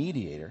side as a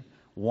mediator,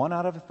 1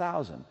 out of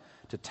 1,000,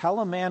 to tell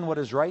a man what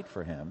is right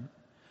for him,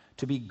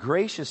 to be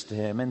gracious to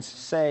him and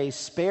say,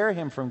 spare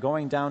him from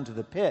going down to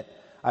the pit.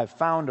 I've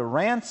found a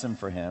ransom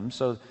for him.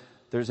 So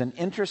there's an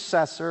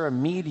intercessor, a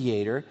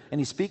mediator, and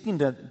he's speaking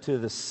to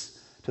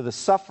the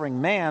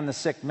suffering man, the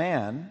sick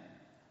man,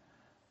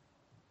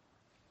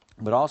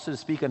 but also to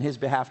speak on his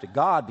behalf to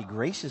God, be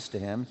gracious to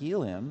him,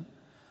 heal him.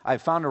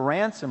 I've found a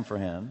ransom for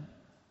him.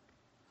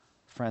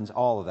 Friends,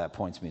 all of that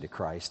points me to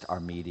Christ, our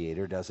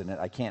mediator, doesn't it?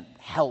 I can't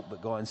help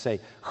but go and say,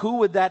 who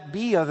would that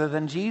be other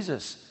than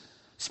Jesus?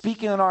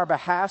 Speaking on our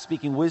behalf,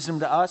 speaking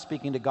wisdom to us,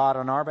 speaking to God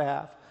on our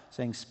behalf,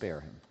 saying,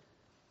 spare him.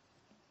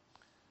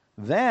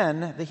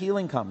 Then the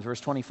healing comes.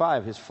 Verse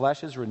 25, his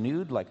flesh is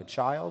renewed like a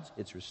child's.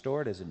 It's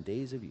restored as in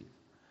days of youth.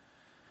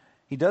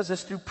 He does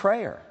this through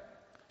prayer.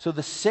 So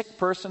the sick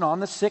person on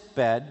the sick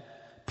bed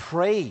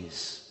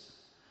prays.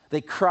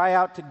 They cry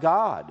out to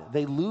God.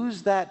 They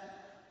lose that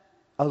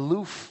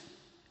aloof,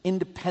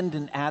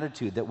 independent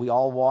attitude that we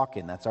all walk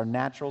in. That's our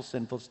natural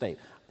sinful state.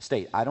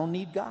 I don't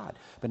need God.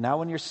 But now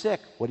when you're sick,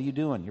 what are you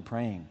doing? You're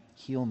praying,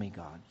 heal me,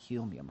 God,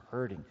 heal me. I'm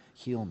hurting,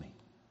 heal me.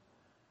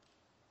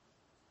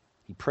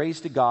 He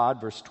prays to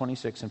God, verse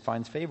 26, and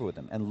finds favor with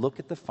him. And look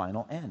at the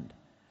final end.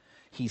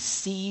 He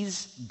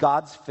sees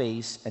God's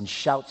face and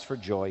shouts for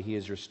joy. He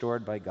is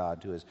restored by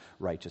God to his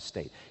righteous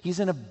state.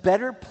 He's in a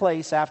better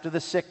place after the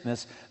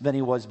sickness than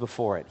he was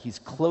before it. He's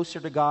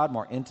closer to God,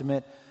 more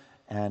intimate,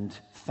 and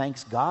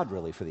thanks God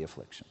really for the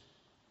affliction.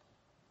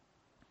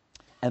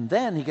 And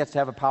then he gets to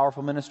have a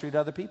powerful ministry to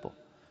other people.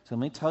 So let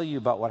me tell you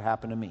about what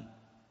happened to me.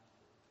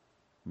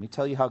 Let me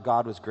tell you how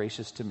God was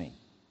gracious to me.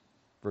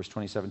 Verse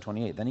 27,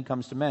 28. Then he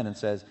comes to men and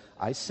says,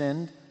 I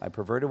sinned, I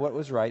perverted what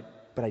was right,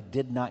 but I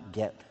did not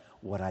get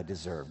what I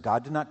deserve.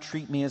 God did not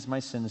treat me as my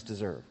sins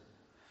deserve.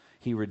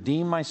 He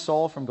redeemed my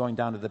soul from going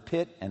down to the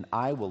pit, and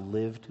I will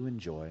live to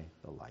enjoy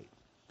the light.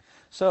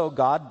 So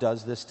God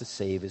does this to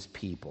save his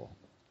people.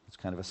 It's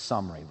kind of a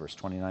summary, verse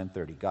 29,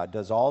 30. God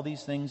does all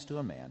these things to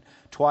a man,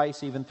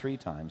 twice, even 3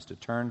 times, to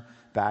turn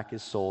back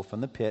his soul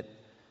from the pit,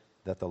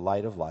 that the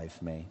light of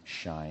life may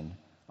shine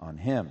on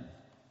him.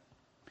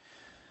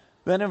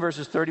 Then in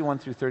verses 31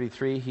 through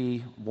 33,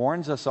 he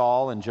warns us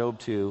all in Job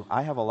 2,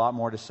 I have a lot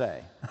more to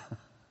say.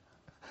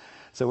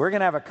 So we're going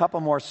to have a couple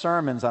more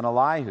sermons on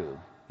Elihu.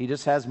 He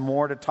just has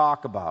more to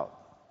talk about.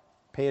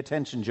 Pay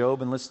attention,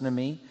 Job, and listen to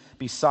me.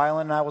 Be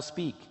silent, and I will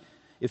speak.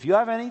 If you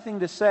have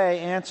anything to say,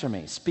 answer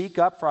me. Speak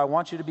up, for I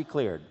want you to be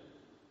cleared.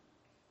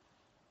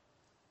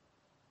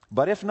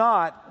 But if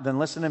not, then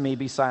listen to me,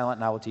 be silent,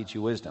 and I will teach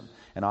you wisdom.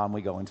 And on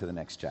we go into the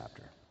next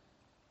chapter.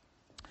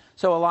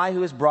 So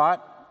Elihu has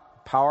brought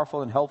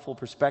powerful and helpful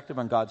perspective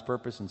on God's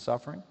purpose in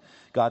suffering.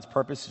 God's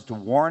purpose is to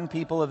warn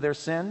people of their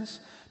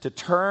sins, to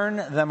turn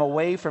them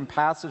away from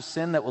paths of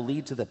sin that will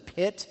lead to the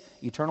pit,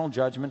 eternal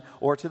judgment,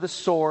 or to the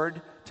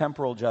sword,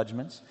 temporal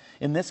judgments.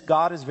 In this,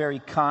 God is very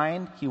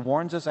kind. He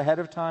warns us ahead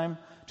of time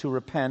to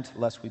repent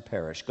lest we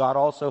perish. God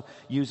also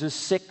uses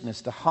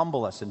sickness to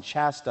humble us and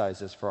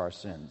chastise us for our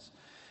sins.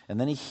 And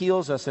then he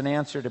heals us in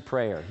answer to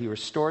prayer. He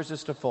restores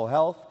us to full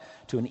health,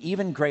 to an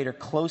even greater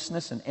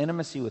closeness and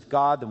intimacy with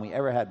God than we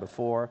ever had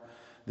before.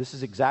 This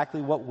is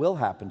exactly what will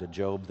happen to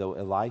Job, though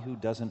Elihu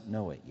doesn't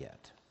know it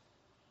yet.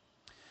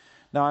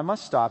 Now, I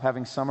must stop,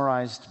 having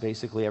summarized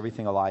basically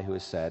everything Elihu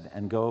has said,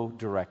 and go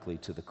directly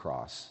to the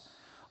cross.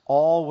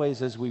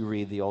 Always as we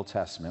read the Old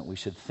Testament, we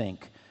should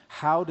think,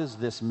 how does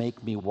this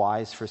make me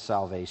wise for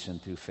salvation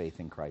through faith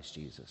in Christ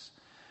Jesus?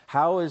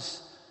 How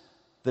is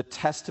the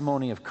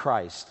testimony of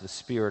Christ the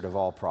spirit of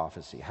all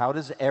prophecy? How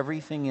does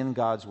everything in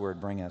God's word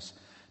bring us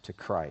to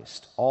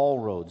Christ? All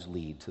roads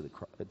lead to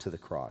the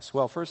cross.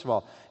 Well, first of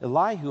all,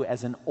 Elihu,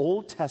 as an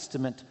Old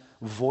Testament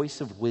voice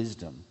of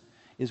wisdom,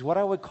 is what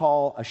I would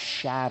call a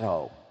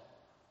shadow.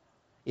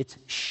 It's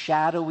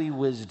shadowy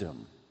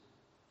wisdom.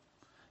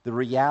 The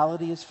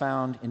reality is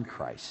found in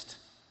Christ.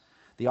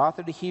 The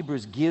author to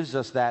Hebrews gives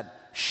us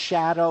that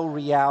shadow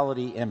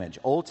reality image.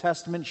 Old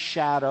Testament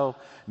shadow,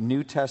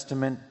 New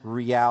Testament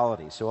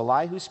reality. So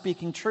Elihu's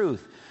speaking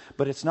truth,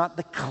 but it's not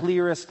the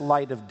clearest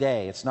light of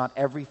day. It's not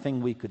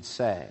everything we could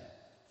say.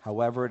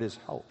 However, it is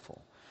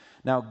helpful.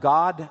 Now,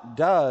 God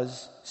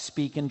does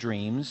speak in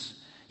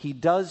dreams. He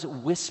does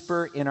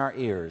whisper in our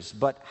ears.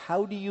 But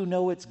how do you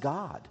know it's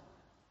God?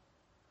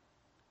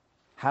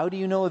 How do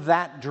you know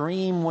that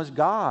dream was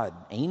God?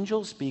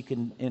 Angels speak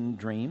in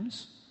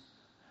dreams.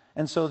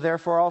 And so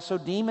therefore also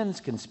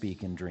demons can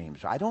speak in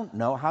dreams. I don't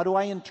know. How do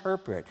I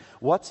interpret?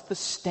 What's the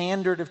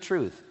standard of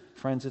truth?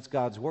 Friends, it's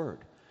God's word.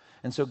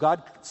 And so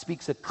God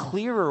speaks a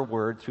clearer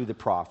word through the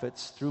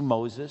prophets, through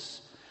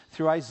Moses,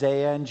 through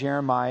Isaiah and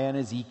Jeremiah and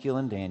Ezekiel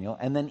and Daniel.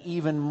 And then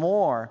even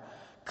more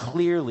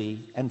clearly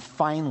and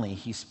finally,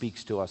 he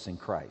speaks to us in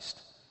Christ.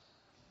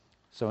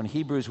 So in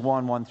Hebrews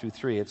 1 through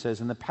 3, it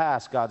says, in the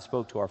past, God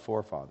spoke to our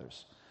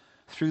forefathers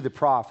through the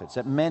prophets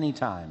at many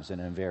times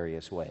and in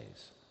various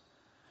ways.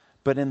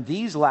 But in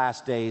these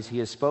last days, he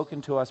has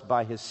spoken to us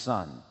by his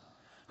Son,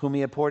 whom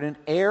he appointed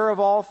heir of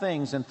all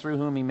things and through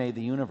whom he made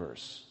the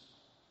universe.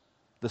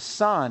 The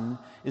Son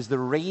is the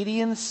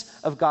radiance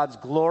of God's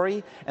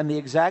glory and the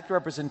exact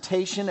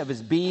representation of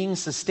his being,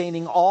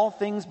 sustaining all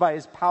things by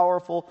his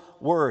powerful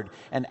word.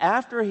 And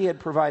after he had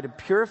provided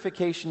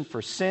purification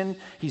for sin,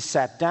 he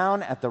sat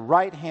down at the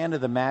right hand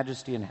of the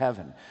Majesty in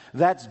heaven.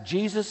 That's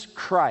Jesus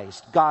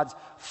Christ, God's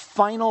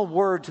final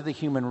word to the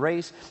human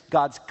race,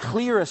 God's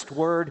clearest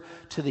word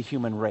to the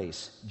human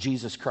race,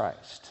 Jesus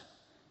Christ.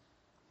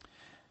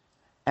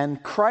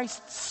 And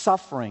Christ's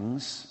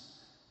sufferings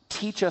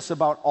teach us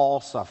about all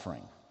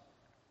suffering.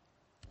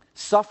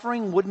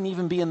 Suffering wouldn't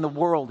even be in the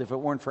world if it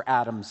weren't for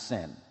Adam's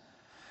sin.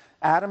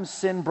 Adam's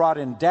sin brought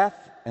in death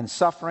and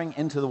suffering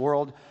into the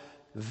world.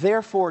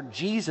 Therefore,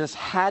 Jesus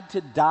had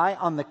to die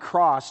on the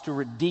cross to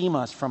redeem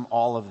us from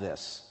all of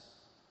this.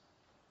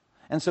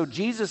 And so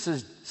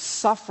Jesus'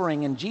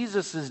 suffering and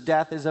Jesus'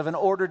 death is of an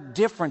order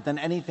different than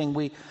anything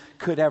we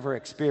could ever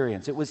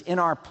experience. It was in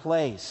our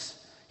place.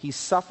 He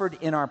suffered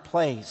in our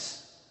place.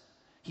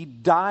 He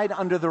died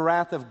under the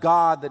wrath of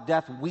God, the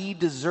death we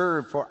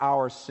deserve for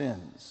our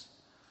sins.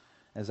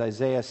 As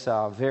Isaiah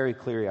saw very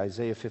clearly,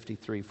 Isaiah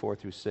 53, 4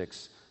 through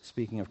 6,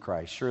 speaking of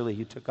Christ, surely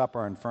he took up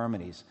our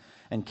infirmities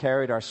and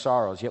carried our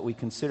sorrows, yet we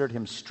considered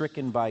him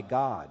stricken by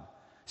God,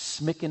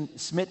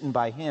 smitten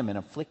by him and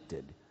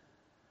afflicted.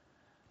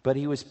 But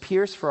he was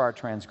pierced for our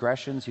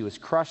transgressions, he was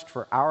crushed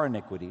for our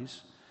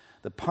iniquities.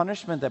 The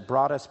punishment that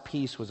brought us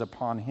peace was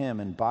upon him,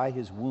 and by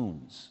his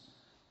wounds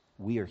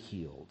we are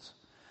healed.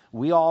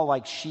 We all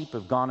like sheep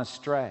have gone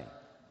astray.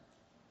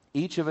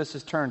 Each of us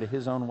has turned to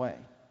his own way,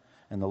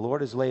 and the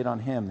Lord has laid on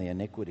him the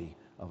iniquity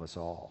of us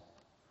all.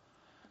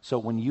 So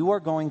when you are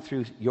going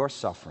through your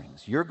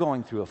sufferings, you're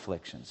going through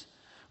afflictions,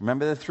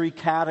 remember the three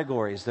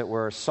categories that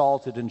were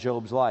assaulted in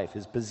Job's life: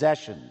 his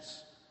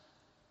possessions,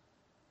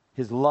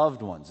 his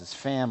loved ones, his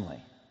family,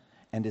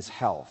 and his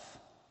health.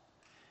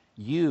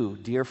 You,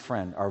 dear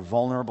friend, are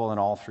vulnerable in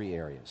all three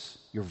areas.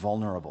 You're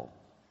vulnerable.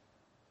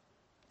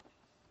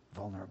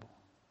 Vulnerable.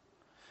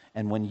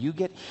 And when you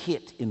get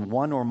hit in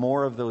one or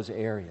more of those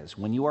areas,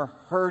 when you are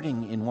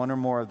hurting in one or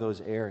more of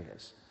those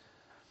areas,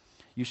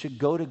 you should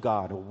go to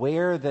God,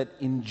 aware that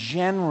in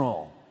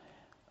general,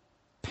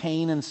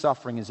 pain and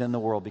suffering is in the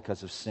world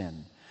because of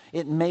sin.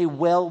 It may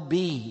well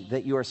be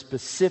that you are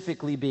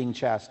specifically being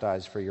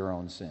chastised for your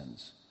own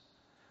sins,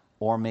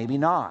 or maybe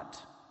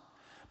not.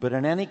 But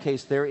in any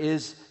case, there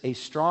is a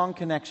strong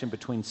connection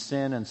between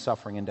sin and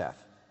suffering and death.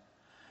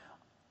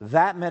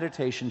 That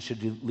meditation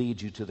should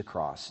lead you to the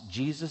cross.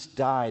 Jesus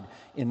died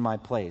in my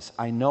place.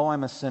 I know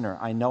I'm a sinner.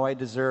 I know I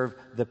deserve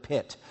the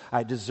pit.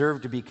 I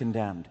deserve to be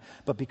condemned.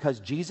 But because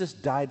Jesus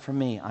died for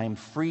me, I am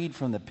freed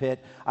from the pit.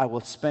 I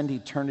will spend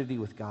eternity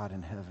with God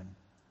in heaven.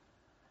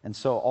 And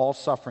so all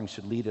suffering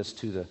should lead us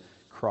to the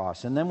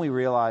cross. And then we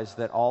realize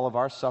that all of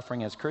our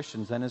suffering as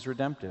Christians then is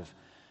redemptive.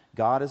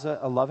 God is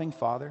a loving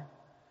Father.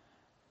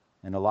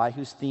 And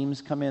Elihu's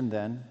themes come in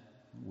then.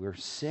 We're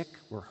sick,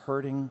 we're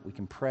hurting, we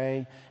can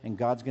pray, and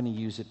God's going to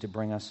use it to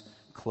bring us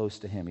close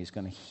to him. He's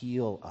going to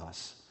heal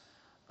us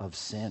of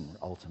sin,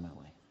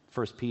 ultimately.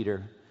 1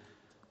 Peter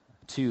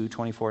 2,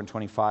 24 and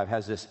 25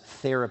 has this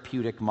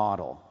therapeutic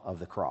model of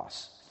the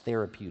cross.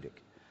 Therapeutic.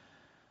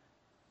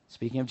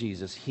 Speaking of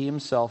Jesus, he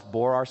himself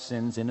bore our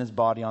sins in his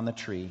body on the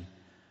tree,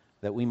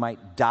 that we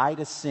might die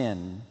to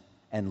sin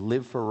and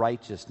live for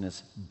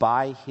righteousness.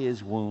 By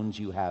his wounds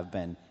you have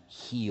been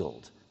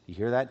healed. You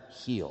hear that?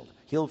 Healed.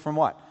 Healed from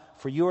what?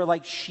 For you are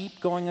like sheep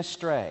going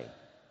astray.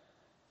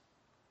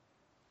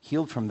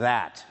 Healed from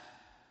that,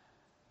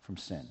 from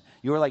sin.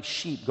 You are like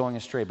sheep going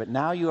astray, but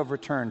now you have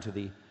returned to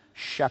the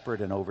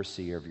shepherd and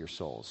overseer of your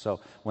souls.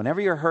 So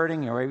whenever you're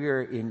hurting, or whenever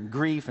you're in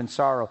grief and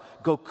sorrow,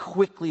 go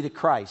quickly to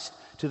Christ,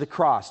 to the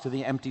cross, to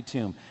the empty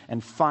tomb,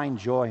 and find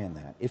joy in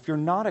that. If you're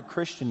not a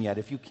Christian yet,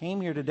 if you came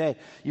here today,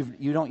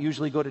 you don't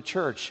usually go to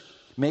church,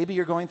 maybe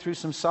you're going through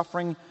some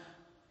suffering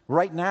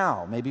right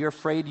now. Maybe you're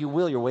afraid you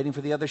will. You're waiting for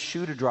the other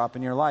shoe to drop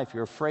in your life.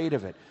 You're afraid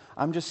of it.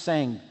 I'm just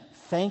saying,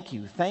 thank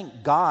you.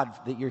 Thank God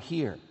that you're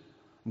here.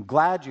 I'm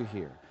glad you're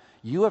here.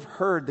 You have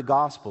heard the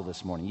gospel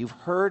this morning. You've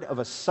heard of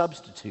a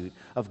substitute,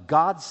 of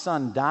God's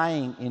Son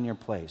dying in your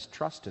place.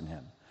 Trust in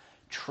him.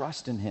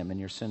 Trust in him, and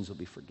your sins will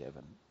be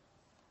forgiven.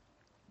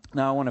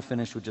 Now, I want to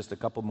finish with just a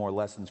couple more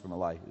lessons from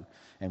Elihu,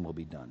 and we'll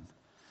be done.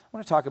 I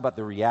want to talk about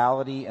the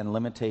reality and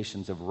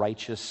limitations of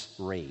righteous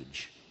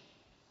rage.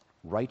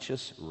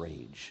 Righteous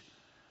rage.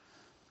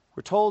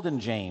 We're told in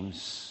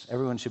James,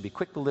 everyone should be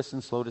quick to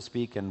listen, slow to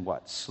speak, and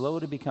what? Slow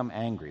to become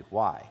angry.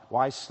 Why?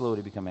 Why slow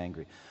to become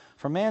angry?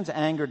 For man's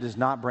anger does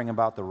not bring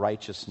about the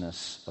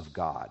righteousness of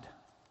God.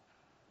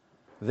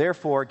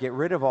 Therefore, get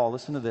rid of all,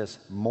 listen to this,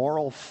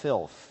 moral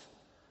filth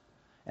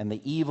and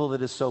the evil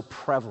that is so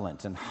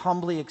prevalent, and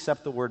humbly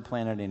accept the word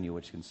planted in you,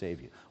 which can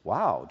save you.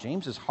 Wow,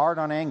 James is hard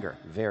on anger,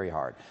 very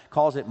hard.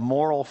 Calls it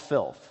moral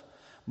filth.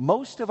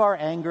 Most of our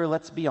anger,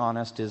 let's be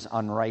honest, is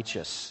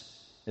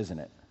unrighteous, isn't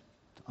it?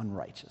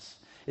 Unrighteous.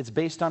 It's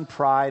based on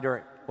pride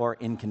or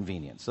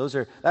inconvenience.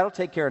 That'll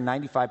take care of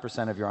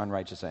 95% of your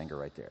unrighteous anger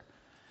right there.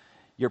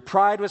 Your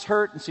pride was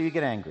hurt, and so you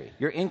get angry.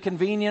 You're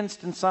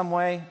inconvenienced in some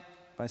way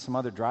by some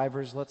other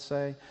drivers, let's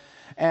say,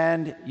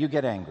 and you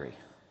get angry.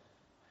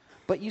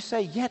 But you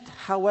say, yet,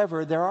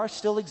 however, there are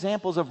still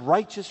examples of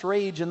righteous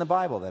rage in the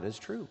Bible. That is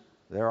true.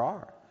 There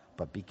are.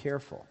 But be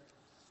careful.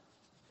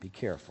 Be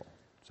careful.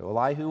 So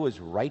Elihu was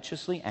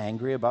righteously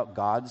angry about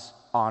God's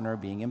honor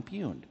being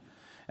impugned.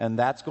 And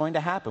that's going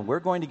to happen. We're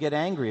going to get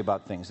angry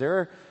about things.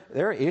 There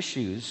are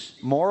issues,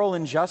 moral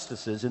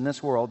injustices in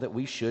this world that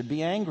we should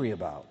be angry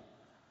about.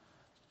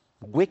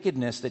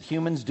 Wickedness that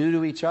humans do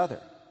to each other,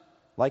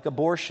 like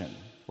abortion,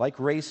 like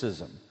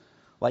racism,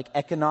 like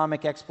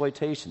economic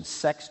exploitation,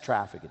 sex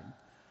trafficking,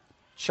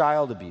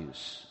 child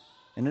abuse.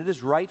 And it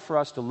is right for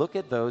us to look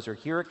at those or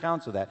hear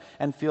accounts of that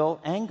and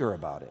feel anger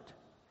about it.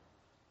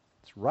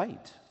 It's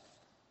right.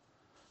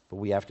 But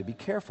we have to be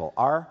careful.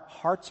 Our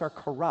hearts are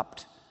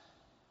corrupt.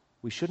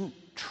 We shouldn't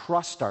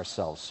trust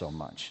ourselves so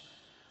much.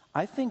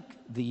 I think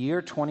the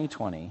year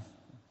 2020,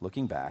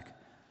 looking back,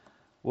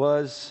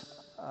 was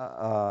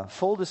a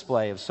full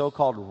display of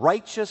so-called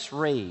righteous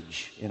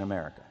rage in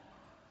America.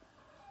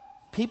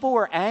 People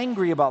were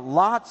angry about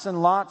lots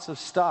and lots of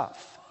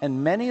stuff,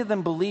 and many of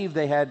them believed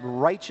they had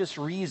righteous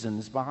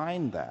reasons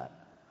behind that.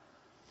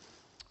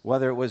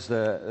 Whether it was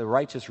the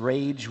righteous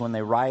rage when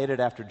they rioted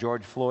after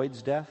George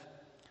Floyd's death,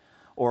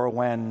 or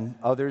when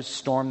others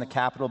stormed the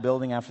Capitol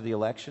building after the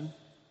election.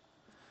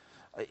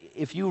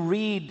 If you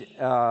read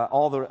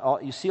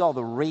you see all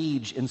the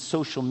rage in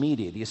social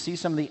media. Do you see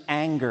some of the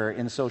anger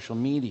in social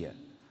media?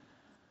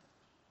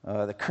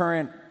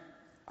 The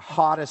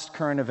hottest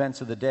current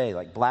events of the day,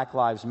 like Black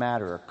Lives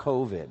Matter or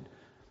COVID,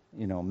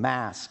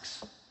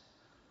 masks,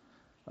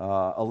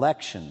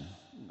 election,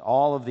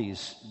 all of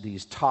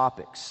these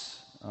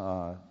topics,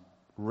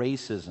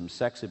 racism,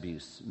 sex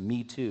abuse,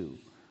 Me Too.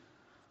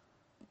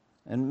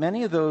 And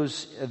many of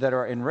those that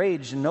are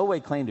enraged in no way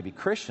claim to be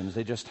Christians.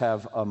 They just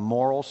have a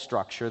moral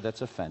structure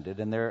that's offended.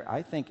 And they're,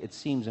 I think it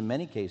seems in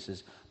many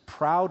cases,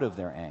 proud of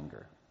their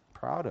anger.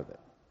 Proud of it.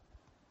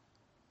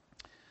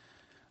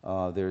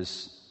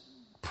 There's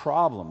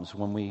problems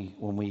when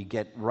we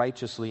get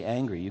righteously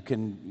angry.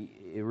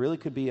 It really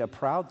could be a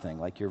proud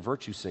thing, like you're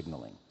virtue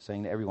signaling,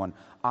 saying to everyone,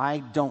 I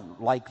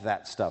don't like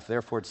that stuff,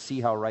 therefore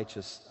see how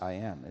righteous I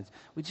am.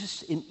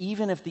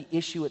 Even if the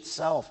issue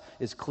itself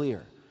is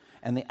clear,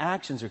 and the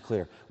actions are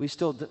clear, we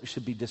still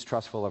should be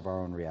distrustful of our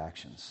own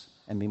reactions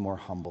and be more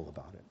humble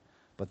about it.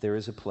 But there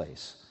is a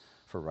place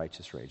for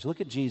righteous rage.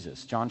 Look at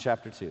Jesus, John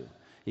chapter 2.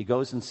 He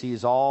goes and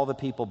sees all the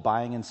people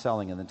buying and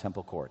selling in the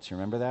temple courts. You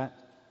remember that?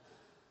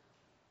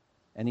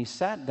 And he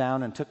sat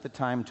down and took the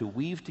time to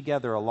weave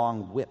together a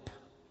long whip.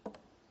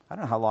 I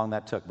don't know how long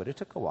that took, but it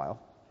took a while.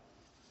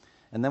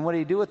 And then what did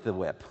he do with the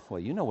whip?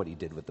 Well, you know what he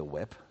did with the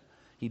whip.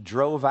 He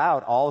drove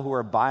out all who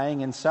were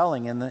buying and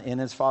selling in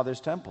his Father's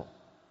temple.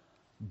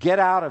 Get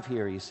out of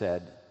here, he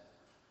said.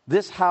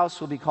 This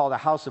house will be called a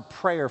house of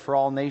prayer for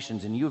all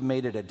nations, and you've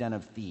made it a den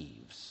of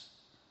thieves.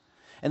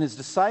 And his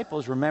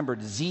disciples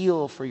remembered,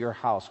 zeal for your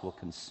house will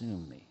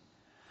consume me.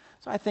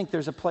 So I think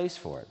there's a place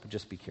for it, but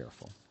just be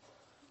careful.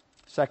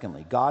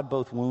 Secondly, God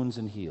both wounds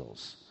and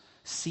heals.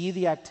 See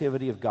the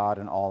activity of God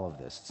in all of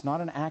this. It's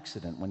not an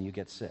accident when you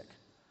get sick.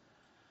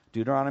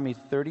 Deuteronomy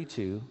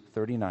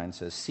 32:39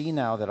 says, see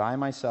now that I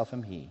myself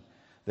am he.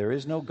 There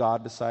is no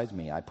God besides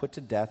me. I put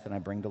to death and I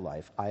bring to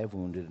life. I have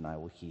wounded and I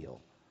will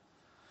heal.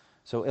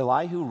 So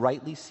Elihu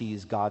rightly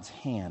sees God's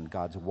hand,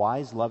 God's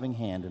wise, loving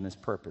hand in his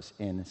purpose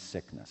in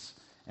sickness.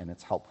 And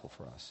it's helpful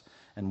for us.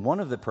 And one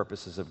of the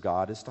purposes of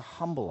God is to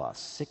humble us.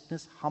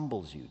 Sickness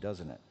humbles you,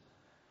 doesn't it?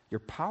 You're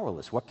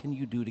powerless. What can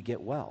you do to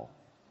get well?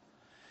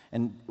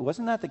 And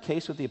wasn't that the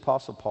case with the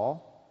Apostle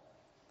Paul?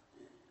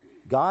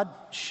 God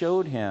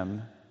showed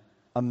him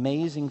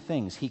amazing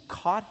things. He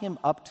caught him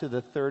up to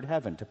the third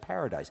heaven, to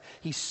paradise.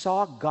 He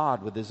saw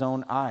God with his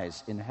own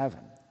eyes in heaven.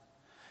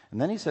 And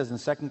then he says in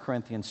 2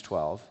 Corinthians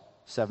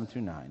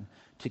 12:7-9,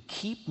 to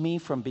keep me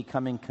from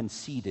becoming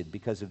conceited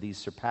because of these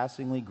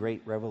surpassingly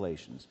great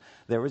revelations,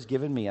 there was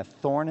given me a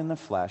thorn in the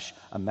flesh,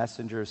 a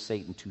messenger of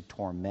Satan to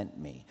torment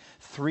me.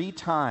 3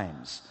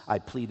 times I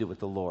pleaded with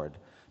the Lord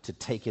to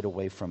take it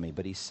away from me.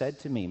 But he said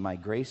to me, my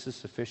grace is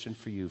sufficient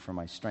for you, for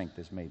my strength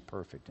is made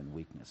perfect in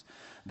weakness.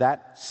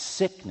 That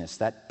sickness,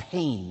 that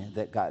pain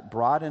that got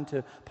brought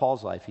into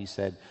Paul's life, he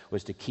said,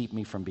 was to keep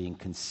me from being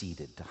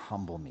conceited, to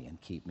humble me and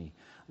keep me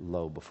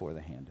low before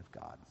the hand of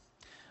God.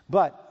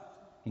 But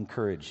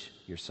encourage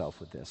yourself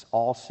with this.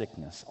 All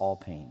sickness, all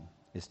pain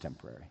is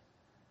temporary.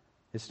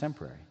 It's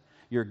temporary.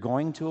 You're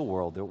going to a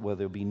world where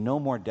there'll be no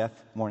more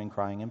death, mourning,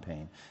 crying, and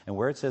pain. And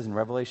where it says in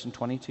Revelation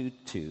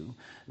 22:2,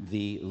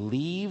 the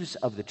leaves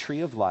of the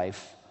tree of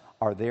life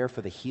are there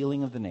for the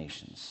healing of the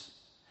nations.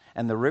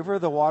 And the river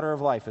of the water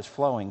of life is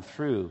flowing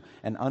through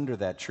and under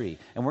that tree.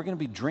 And we're going to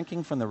be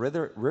drinking from the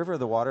river of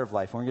the water of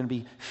life. And we're going to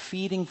be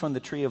feeding from the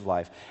tree of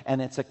life.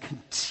 And it's a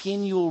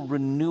continual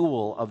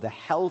renewal of the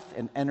health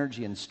and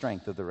energy and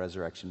strength of the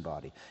resurrection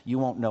body. You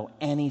won't know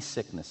any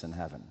sickness in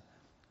heaven.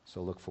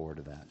 So look forward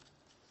to that.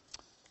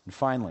 And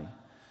finally,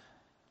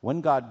 when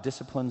God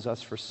disciplines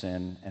us for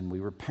sin and we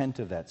repent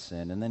of that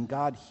sin and then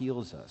God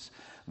heals us,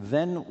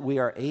 then we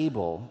are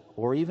able,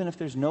 or even if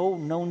there's no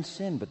known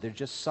sin, but there's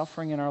just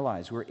suffering in our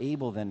lives, we're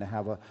able then to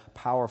have a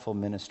powerful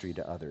ministry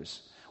to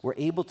others. We're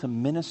able to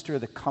minister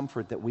the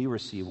comfort that we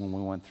received when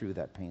we went through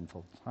that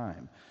painful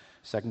time.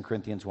 2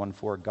 Corinthians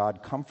 1:4,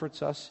 God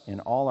comforts us in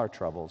all our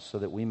troubles so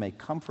that we may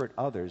comfort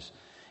others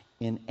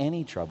in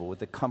any trouble with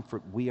the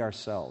comfort we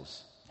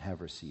ourselves have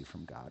received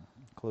from God.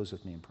 Close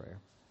with me in prayer.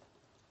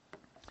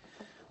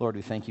 Lord,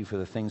 we thank you for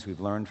the things we've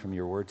learned from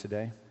your word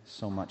today.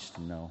 So much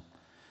to know.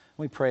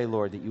 We pray,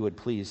 Lord, that you would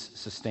please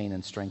sustain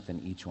and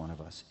strengthen each one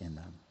of us in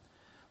them.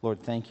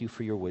 Lord, thank you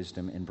for your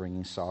wisdom in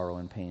bringing sorrow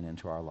and pain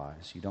into our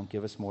lives. You don't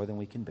give us more than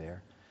we can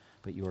bear,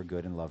 but you are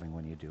good and loving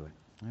when you do it.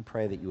 I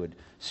pray that you would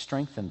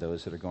strengthen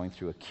those that are going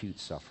through acute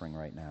suffering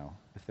right now.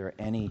 If there are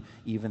any,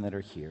 even that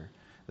are here,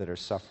 that are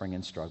suffering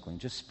and struggling,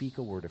 just speak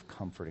a word of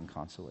comfort and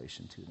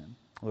consolation to them.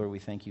 Lord, we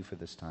thank you for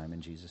this time.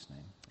 In Jesus'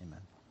 name, amen.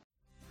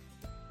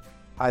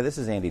 Hi, this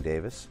is Andy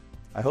Davis.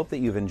 I hope that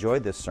you've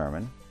enjoyed this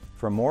sermon.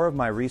 For more of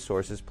my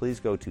resources, please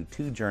go to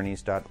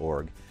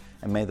twojourneys.org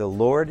And may the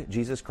Lord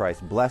Jesus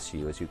Christ bless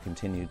you as you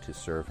continue to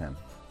serve Him.